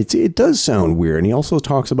 it does sound weird. And he also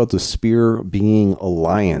talks about the Spear Being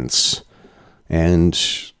Alliance. And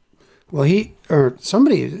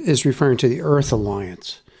somebody is referring to the Earth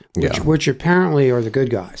Alliance, which apparently are the good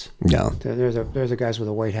guys. Yeah. They're the guys with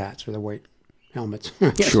the white hats or the white helmets.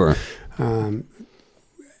 Sure.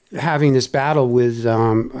 Having this battle with,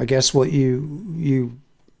 I guess what you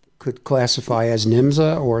could classify as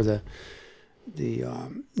NIMSA or the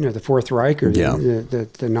Fourth Reich or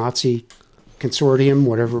the Nazi consortium,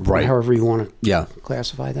 however you want to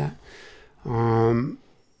classify that.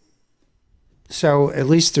 So at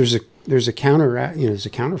least there's a there's a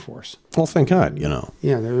counterforce. Well, thank God,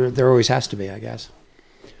 Yeah, there always has to be, I guess.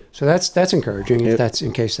 So that's encouraging. If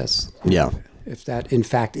that in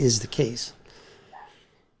fact is the case.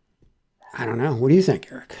 I don't know. What do you think,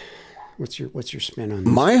 Eric? What's your spin on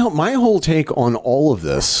this? My whole take on all of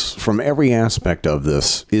this, from every aspect of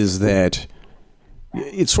this, is that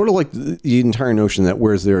it's sort of like the entire notion that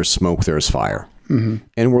where there's smoke, there's fire. Mm-hmm.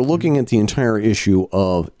 And we're looking at the entire issue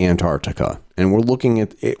of Antarctica. And we're looking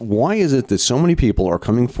at why is it that so many people are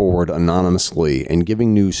coming forward anonymously and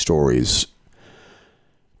giving news stories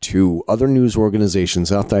to other news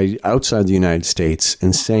organizations outside the United States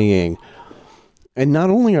and saying... And not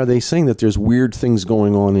only are they saying that there's weird things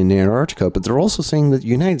going on in Antarctica, but they're also saying that the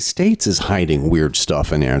United States is hiding weird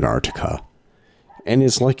stuff in Antarctica. And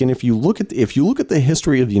it's like, and if you look at the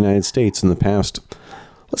history of the United States in the past,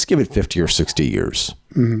 let's give it 50 or 60 years.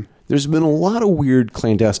 Mm-hmm. There's been a lot of weird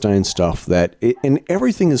clandestine stuff and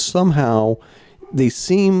everything is somehow, they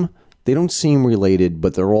don't seem related,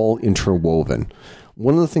 but they're all interwoven.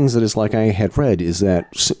 One of the things that is like I had read is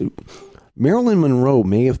that Marilyn Monroe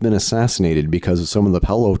may have been assassinated because of some of the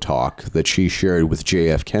pillow talk that she shared with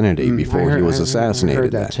J.F. Kennedy before he was assassinated. I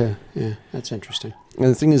heard that too. Yeah, that's interesting. And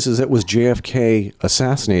the thing is that was JFK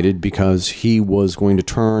assassinated because he was going to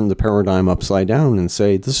turn the paradigm upside down and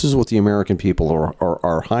say, this is what the American people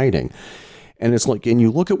are hiding. And it's like, and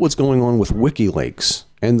you look at what's going on with WikiLeaks.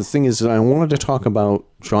 And the thing is that I wanted to talk about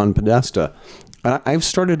John Podesta. I've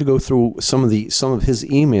started to go through some of his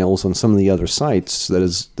emails on some of the other sites that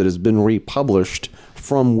has been republished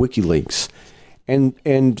from WikiLeaks,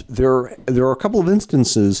 and there are a couple of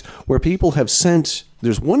instances where people have sent.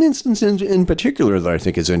 There's one instance in particular that I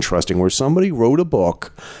think is interesting, where somebody wrote a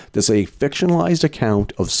book that's a fictionalized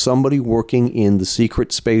account of somebody working in the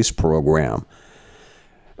secret space program.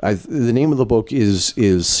 The name of the book is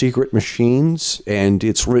Secret Machines, and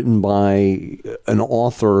it's written by an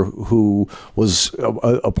author who was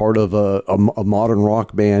a part of a modern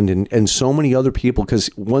rock band and so many other people, because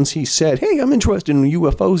once he said, hey, I'm interested in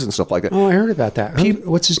UFOs and stuff like that. Oh, I heard about that.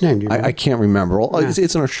 What's his name? Do you remember? I can't remember.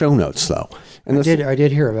 It's in our show notes, though. And I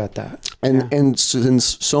did hear about that. And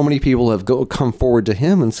since so many people have come forward to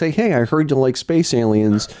him and say, hey, I heard you like space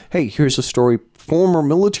aliens. Hey, here's a story. Former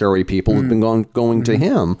military people have been going to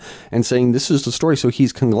him and saying this is the story. So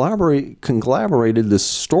he's collaborated this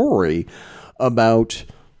story about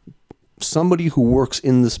somebody who works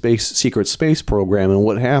in the secret space program and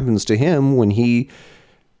what happens to him when he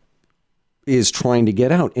is trying to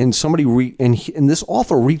get out. And and this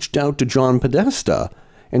author reached out to John Podesta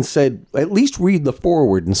and said, at least read the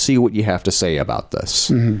foreword and see what you have to say about this.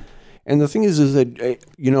 Mm-hmm. And the thing is that,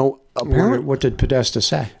 apparently, what did Podesta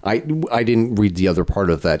say? I didn't read the other part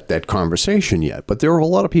of that conversation yet, but there are a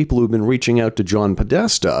lot of people who've been reaching out to John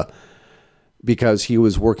Podesta because he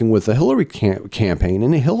was working with the Hillary campaign,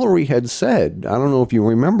 and Hillary had said, I don't know if you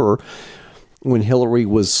remember, when Hillary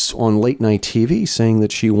was on late night TV saying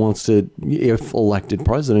that she wants to, if elected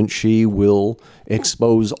president, she will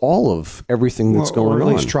expose all of everything that's going on. Or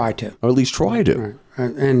at least try to. Or at least try to. Right.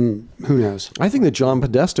 And who knows? I think that John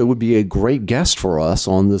Podesta would be a great guest for us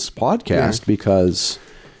on this podcast because...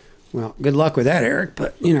 Well, good luck with that, Eric.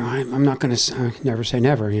 But, I'm not going to never say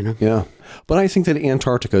never, Yeah. But I think that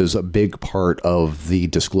Antarctica is a big part of the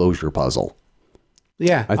disclosure puzzle.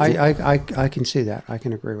 Yeah, I can see that. I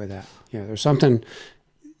can agree with that. Yeah, there's something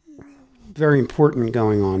very important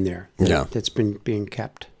going on there. That's been being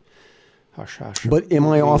kept hush hush. But am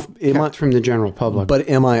I off? From the general public? But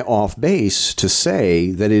am I off base to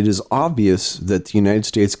say that it is obvious that the United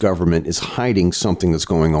States government is hiding something that's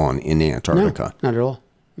going on in Antarctica? No, not at all.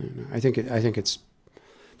 No. I think it's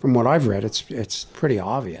from what I've read, it's pretty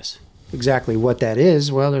obvious. Exactly what that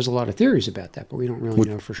is. Well, there's a lot of theories about that, but we don't really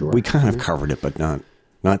know for sure. We kind of covered it, but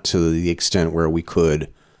not to the extent where we could.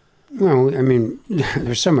 Well, I mean,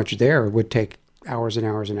 there's so much there. It would take hours and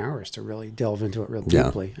hours and hours to really delve into it real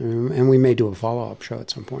deeply. And we may do a follow-up show at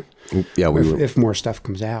some point. Yeah, we will. If more stuff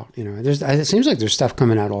comes out. It seems like there's stuff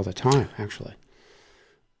coming out all the time, actually.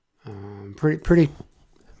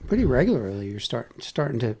 Pretty regularly. You're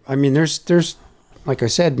starting to. I mean, there's like I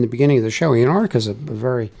said in the beginning of the show, Antarctica is a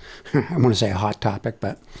very, I want to say a hot topic,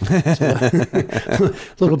 but it's a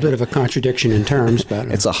little bit of a contradiction in terms. But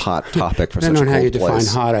it's a hot topic for such a cold place. Depending on how you define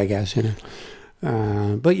hot, I guess.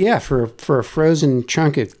 But yeah, for a frozen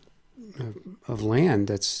chunk of land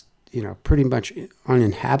that's pretty much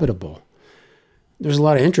uninhabitable, there's a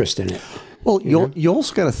lot of interest in it. Well, you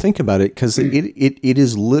also got to think about it because it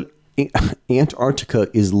is Antarctica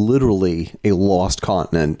is literally a lost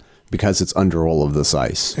continent. Because it's under all of this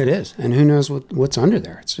ice. It is. And who knows what's under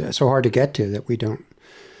there. It's so hard to get to that we don't.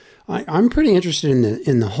 I'm pretty interested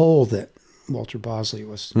in the hole that Walter Bosley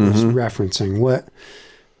was referencing.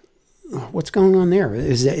 What's going on there?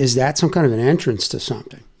 Is that some kind of an entrance to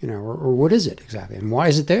something? Or what is it exactly? And why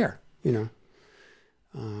is it there? You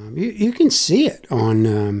can see it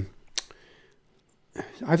on.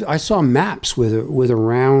 I saw maps with a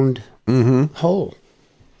round hole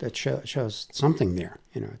that shows something there.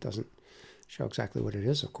 It doesn't show exactly what it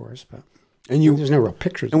is, of course, but there's no real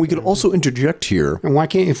pictures. And we can also interject here. And why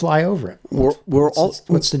can't you fly over it?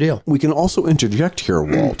 What's the deal? We can also interject here,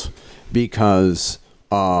 Walt, because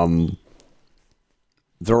there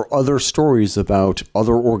are other stories about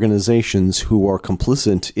other organizations who are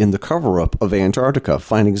complicit in the cover-up of Antarctica.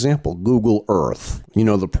 Fine example, Google Earth.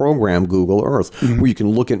 The program Google Earth, where you can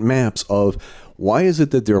look at maps of why is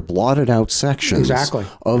it that they're blotted out sections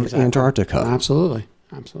of Antarctica. Absolutely.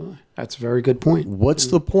 That's a very good point. What's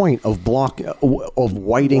the point of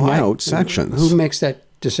whiting out sections? Who makes that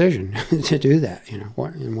decision to do that?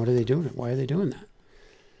 What are they doing? Why are they doing that?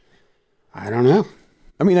 I don't know.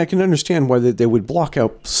 I mean, I can understand why they would block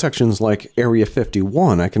out sections like Area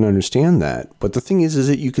 51. I can understand that. But the thing is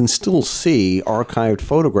that you can still see archived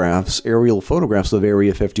photographs, aerial photographs of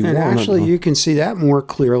Area 51. And actually, you can see that more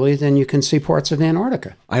clearly than you can see parts of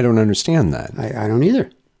Antarctica. I don't understand that. I don't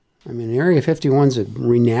either. I mean, Area 51's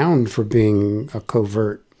renowned for being a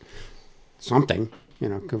covert something,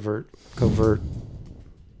 covert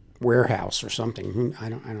warehouse or something. I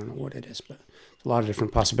don't know what it is, but a lot of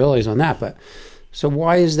different possibilities on that. But so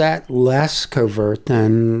why is that less covert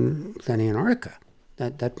than Antarctica?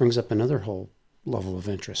 That brings up another whole level of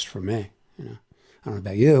interest for me. I don't know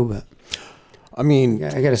about you, but I mean,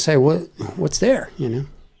 I got to say, what's there? I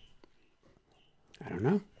don't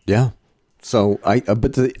know. Yeah. So I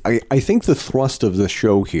think the thrust of the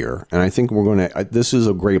show here, and I think we're going to. This is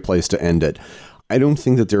a great place to end it. I don't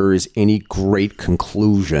think that there is any great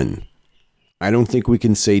conclusion. I don't think we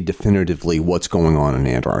can say definitively what's going on in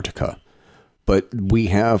Antarctica. But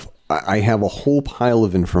I have a whole pile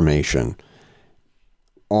of information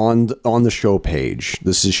on the show page.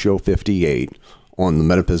 This is show 58 on the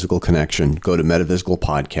Metaphysical Connection. Go to Metaphysical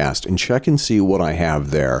Podcast and check and see what I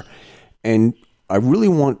have there. And I really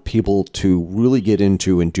want people to really get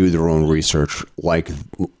into and do their own research like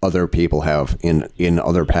other people have in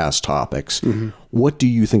other past topics. Mm-hmm. What do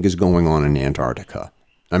you think is going on in Antarctica?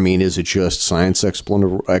 I mean, is it just science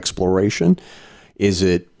exploration? Is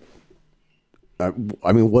it,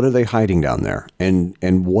 what are they hiding down there?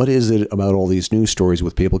 And what is it about all these news stories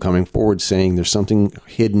with people coming forward saying there's something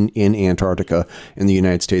hidden in Antarctica and the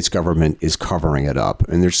United States government is covering it up?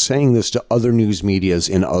 And they're saying this to other news medias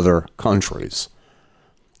in other countries,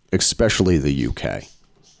 especially the UK.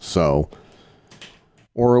 So,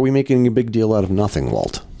 or are we making a big deal out of nothing,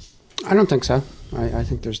 Walt? I don't think so. I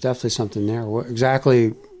think there's definitely something there.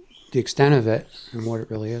 Exactly the extent of it and what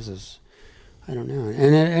it really is I don't know.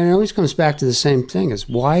 And it always comes back to the same thing: is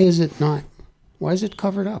why is it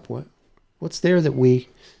covered up? What's there that we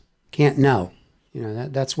can't know? You know,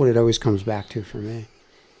 that's what it always comes back to for me.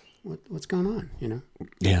 What's going on? You know?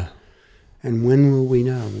 Yeah. And when will we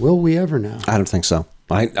know? Will we ever know? I don't think so.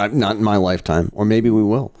 I not in my lifetime, or maybe we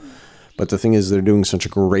will. But the thing is, they're doing such a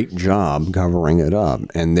great job covering it up,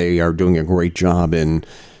 and they are doing a great job in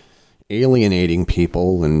alienating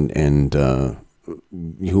people and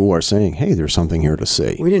who are saying, "Hey, there's something here to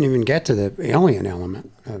see." We didn't even get to the alien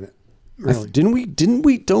element of it. Really. Didn't we?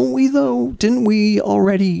 Don't we though? Didn't we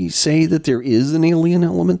already say that there is an alien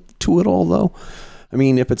element to it all though? I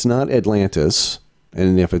mean, if it's not Atlantis,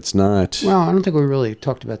 and if it's not, well, I don't think we really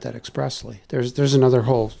talked about that expressly. There's another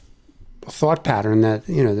whole thought pattern that,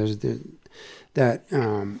 you know, there's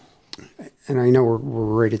and I know we're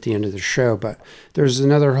right at the end of the show, but there's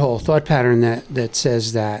another whole thought pattern that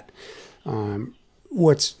says that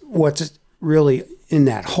what's really in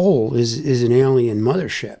that hole is an alien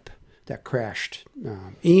mothership that crashed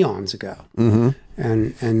eons ago, mm-hmm.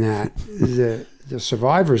 and that the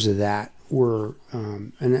survivors of that were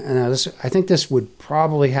I think this would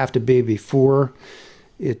probably have to be before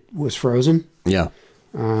it was frozen. Yeah.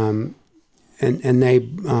 And they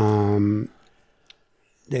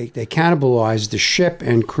cannibalized the ship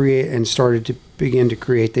and started to begin to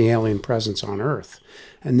create the alien presence on Earth.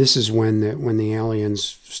 And this is when the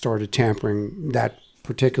aliens started tampering. That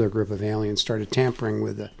particular group of aliens started tampering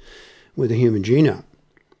with the human genome.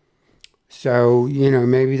 So, you know,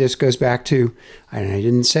 maybe this goes back to, I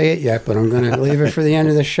didn't say it yet, but I'm going to leave it for the end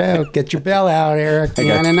of the show. Get your bell out, Eric. The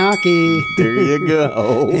Anunnaki. There you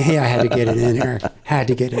go. Yeah, I had to get it in, Eric. Had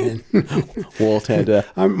to get it in. Walt had to.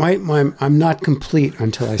 I'm not complete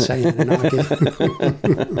until I say Anunnaki.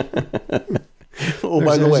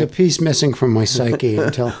 There's a piece missing from my psyche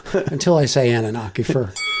until I say Anunnaki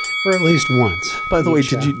for at least once. By the way,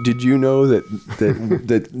 did you know that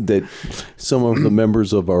some of the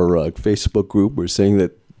members of our Facebook group were saying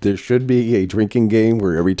that there should be a drinking game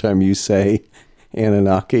where every time you say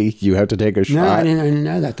Anunnaki, you have to take a shot? No, I didn't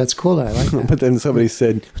know that. That's cool. I like that. But then somebody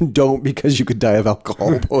said, don't, because you could die of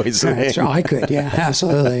alcohol poisoning. Sure, I could. Yeah,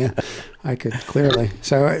 absolutely. Yeah. I could, clearly.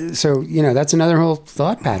 So you know, that's another whole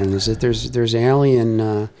thought pattern, is that there's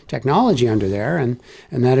alien technology under there, and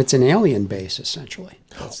that it's an alien base, essentially.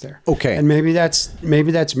 That's there. Okay. And maybe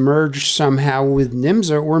that's merged somehow with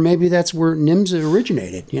NIMSA, or maybe that's where NIMSA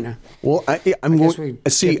originated, you know. Well, I guess we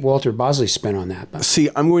get Walter Bosley's spin on that. But. See,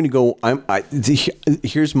 I'm going to go,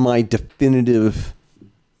 here's my definitive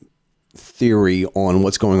theory on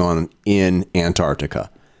what's going on in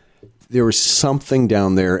Antarctica. There is something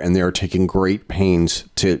down there, and they're taking great pains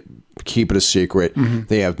to keep it a secret. Mm-hmm.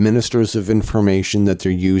 They have ministers of information that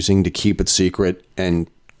they're using to keep it secret and,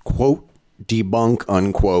 quote, debunk,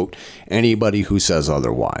 unquote, anybody who says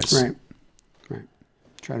otherwise. Right.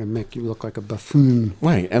 Try to make you look like a buffoon.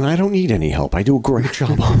 Right, and I don't need any help. I do a great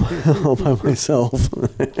job all by myself.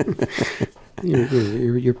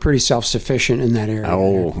 You're pretty self-sufficient in that area.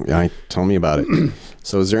 Oh, yeah, tell me about it.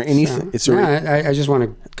 So is there anything? I just want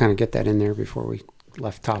to kind of get that in there before we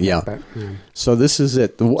left topic. Yeah. But, so this is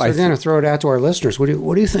it. So we're going to throw it out to our listeners. What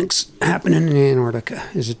do you think's happening in Antarctica?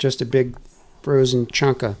 Is it just a big frozen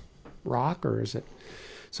chunk of rock, or is it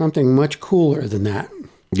something much cooler than that?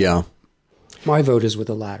 Yeah. My vote is with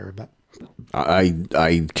the latter, but I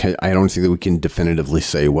don't think that we can definitively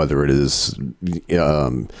say whether it is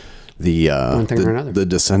one thing or another. The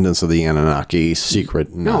descendants of the Anunnaki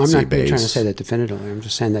secret Nazi No, I'm not base. trying to say that definitively. I'm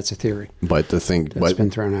just saying that's a theory. But the thing that's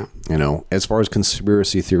been thrown out. As far as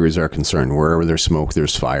conspiracy theories are concerned, wherever there's smoke,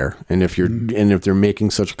 there's fire. And if they're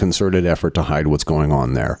making such a concerted effort to hide what's going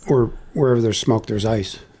on there, or wherever there's smoke, there's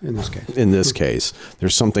ice. In this case. In this case,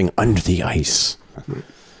 there's something under the ice. Right.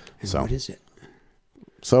 So what is it?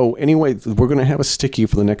 So anyway, we're going to have a sticky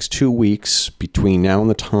for the next 2 weeks between now and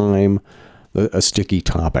the time. A sticky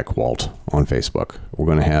topic, Walt, on Facebook. We're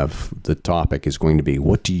going to have, the topic is going to be,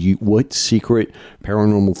 what secret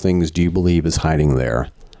paranormal things do you believe is hiding there?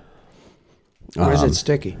 Why is it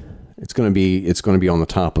sticky? It's going to be on the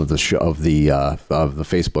top of the show, of the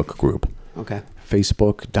Facebook group. Okay.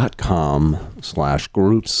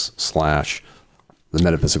 Facebook.com/groups/the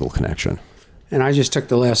Metaphysical Connection. And I just took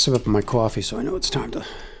the last sip of my coffee, so I know it's time to...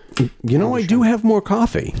 I do have more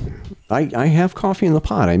coffee. I have coffee in the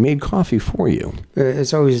pot. I made coffee for you.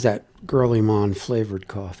 It's always that Girly Mon flavored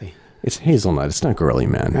coffee. It's hazelnut. It's not Girly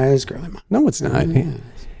Man. It is Girly Mon. No, it's not. Yeah.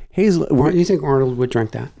 Hazel. You think Arnold would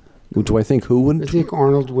drink that? Do I think who would? I think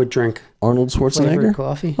Arnold would drink Arnold Schwarzenegger flavored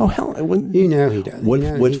coffee. Oh hell! You know he does.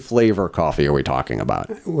 What flavor coffee are we talking about?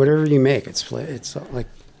 Whatever you make, it's like,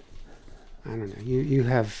 I don't know. You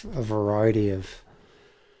have a variety of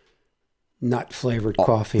nut flavored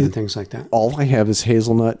coffee and things like that. All I have is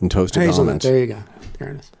hazelnut and toasted almonds. There you go. There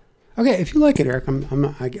it is. Okay, if you like it, Eric, I'm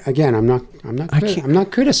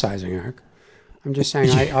not criticizing Eric. I'm just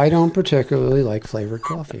saying I don't particularly like flavored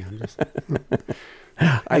coffee.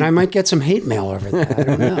 I might get some hate mail over that. I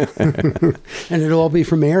don't know. And it'll all be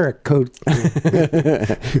from Eric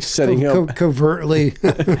covertly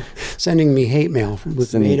sending me hate mail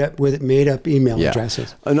with made up email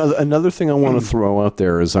addresses. Another thing I want to throw out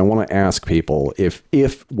there is I want to ask people if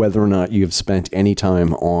whether or not you've spent any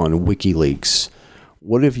time on WikiLeaks.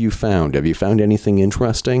 What have you found? Have you found anything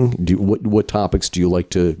interesting? What topics do you like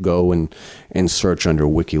to go and search under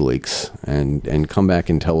WikiLeaks and come back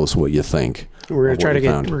and tell us what you think? We're going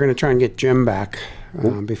to try and get Jim back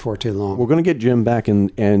before too long. We're going to get Jim back and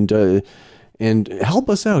help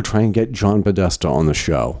us out. Try and get John Podesta on the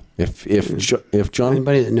show. If John,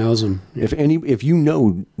 anybody that knows him, if you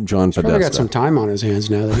know John Podesta, probably got some time on his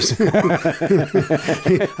hands now. I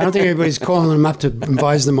don't think anybody's calling him up to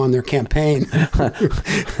advise them on their campaign.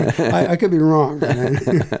 I could be wrong. But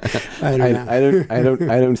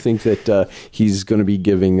I don't think that he's going to be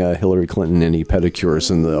giving Hillary Clinton any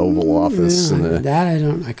pedicures in the Oval Office.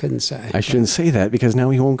 I couldn't say. I shouldn't say that because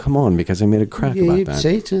now he won't come on because I made a crack about that.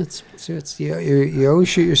 See, you always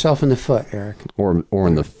shoot yourself in the foot, Eric, or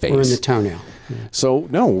in the face. Or in the toenail. Yeah. So,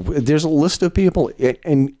 no, there's a list of people.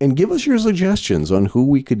 And give us your suggestions on who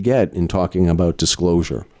we could get in talking about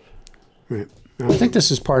disclosure. Right. I think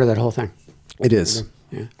this is part of that whole thing. It is.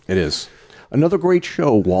 Yeah. It is. Another great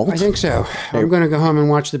show, Walt. I think so. I'm going to go home and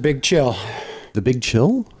watch The Big Chill. The Big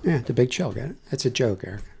Chill? Yeah, The Big Chill. Get it? That's a joke,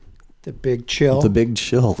 Eric. The Big Chill. The Big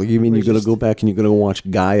Chill. You mean you're going to go back and you're going to watch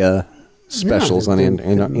Gaia specials on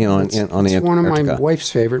Antarctica? It's one of my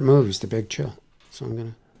wife's favorite movies, The Big Chill. So I'm going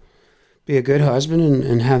to be a good husband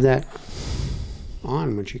and have that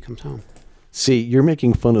on when she comes home. See, you're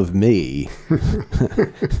making fun of me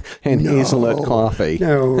and hazelnut coffee.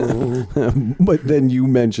 No. But then you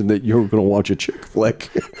mentioned that you were going to watch a chick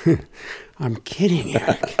flick. I'm kidding,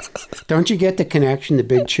 Eric. Don't you get the connection to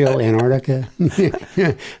Big Chill, Antarctica?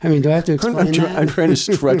 I mean, do I have to explain that? I'm trying to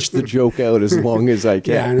stretch the joke out as long as I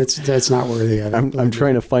can. Yeah, and that's not worthy of it. I'm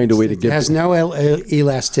trying to find a way to get. It has no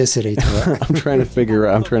elasticity to it. I'm trying to figure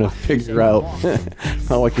out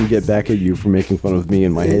how I can get back at you for making fun of me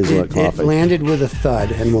and my hazelnut coffee. It landed with a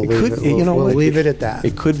thud, and we'll leave it at that.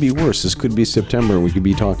 It could be worse. This could be September, and we could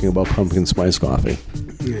be talking about pumpkin spice coffee.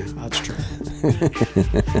 Yeah, that's true.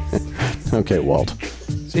 Okay, Walt.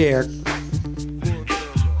 See you, Eric.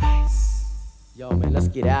 Yo, man, let's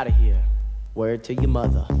get out of here. Word to your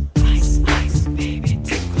mother. Ice, ice, baby,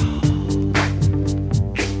 tickle.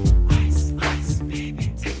 Ice, ice,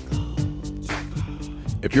 baby, tickle.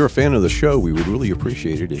 If you're a fan of the show, we would really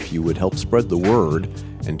appreciate it if you would help spread the word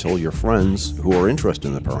and tell your friends who are interested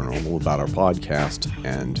in the paranormal about our podcast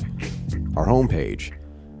and our homepage,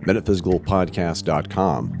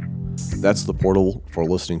 metaphysicalpodcast.com. That's the portal for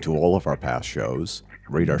listening to all of our past shows,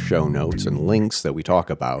 read our show notes, and links that we talk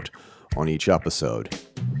about on each episode.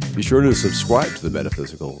 Be sure to subscribe to the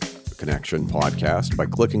Metaphysical Connection podcast by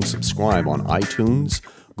clicking subscribe on iTunes,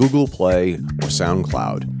 Google Play, or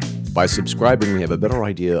SoundCloud. By subscribing, we have a better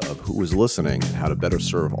idea of who is listening and how to better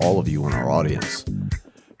serve all of you in our audience.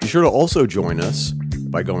 Be sure to also join us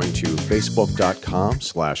by going to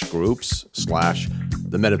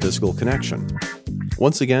facebook.com/groups/the Metaphysical Connection.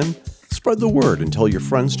 Once again, Spread the word and tell your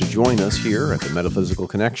friends to join us here at the Metaphysical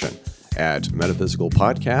Connection at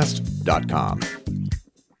metaphysicalpodcast.com.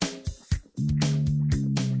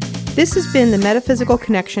 This has been the Metaphysical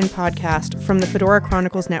Connection podcast from the Fedora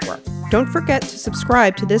Chronicles Network. Don't forget to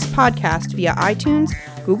subscribe to this podcast via iTunes,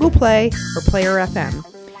 Google Play, or Player FM.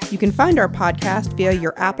 You can find our podcast via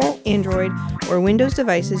your Apple, Android, or Windows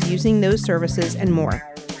devices using those services and more.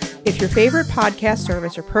 If your favorite podcast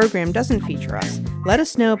service or program doesn't feature us, let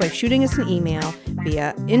us know by shooting us an email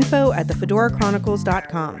via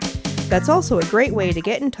info@thefedorachronicles.com. That's also a great way to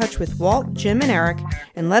get in touch with Walt, Jim, and Eric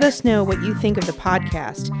and let us know what you think of the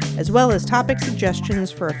podcast, as well as topic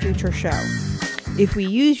suggestions for a future show. If we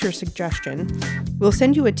use your suggestion, we'll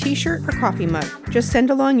send you a t-shirt or coffee mug. Just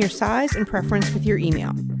send along your size and preference with your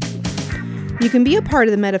email. You can be a part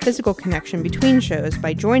of the Metaphysical Connection between shows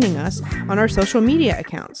by joining us on our social media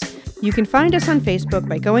accounts. You can find us on Facebook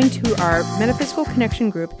by going to our Metaphysical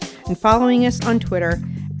Connection group and following us on Twitter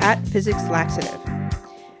 @PhysicsLaxative.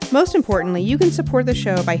 Most importantly, you can support the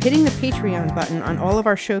show by hitting the Patreon button on all of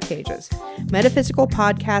our show pages,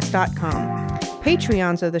 metaphysicalpodcast.com.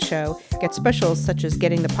 Patreons of the show get specials such as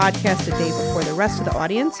getting the podcast a day before the rest of the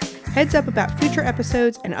audience, heads up about future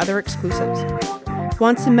episodes, and other exclusives.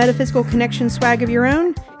 Want some Metaphysical Connection swag of your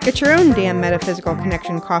own? Get your own damn Metaphysical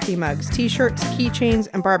Connection coffee mugs, t-shirts, keychains,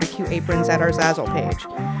 and barbecue aprons at our Zazzle page.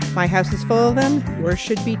 My house is full of them. Yours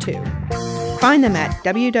should be too. Find them at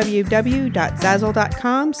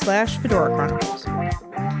www.zazzle.com/Fedora Chronicles.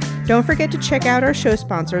 Don't forget to check out our show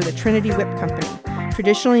sponsor, the Trinity Whip Company.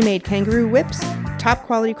 Traditionally made kangaroo whips, top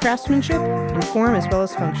quality craftsmanship, in form as well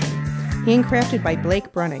as function. Handcrafted by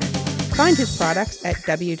Blake Brunning. Find his products at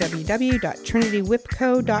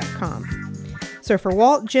www.trinitywhipco.com. So for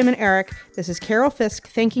Walt, Jim, and Eric, this is Carol Fisk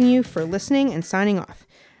thanking you for listening and signing off.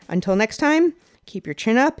 Until next time, keep your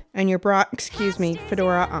chin up and your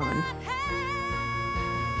fedora on.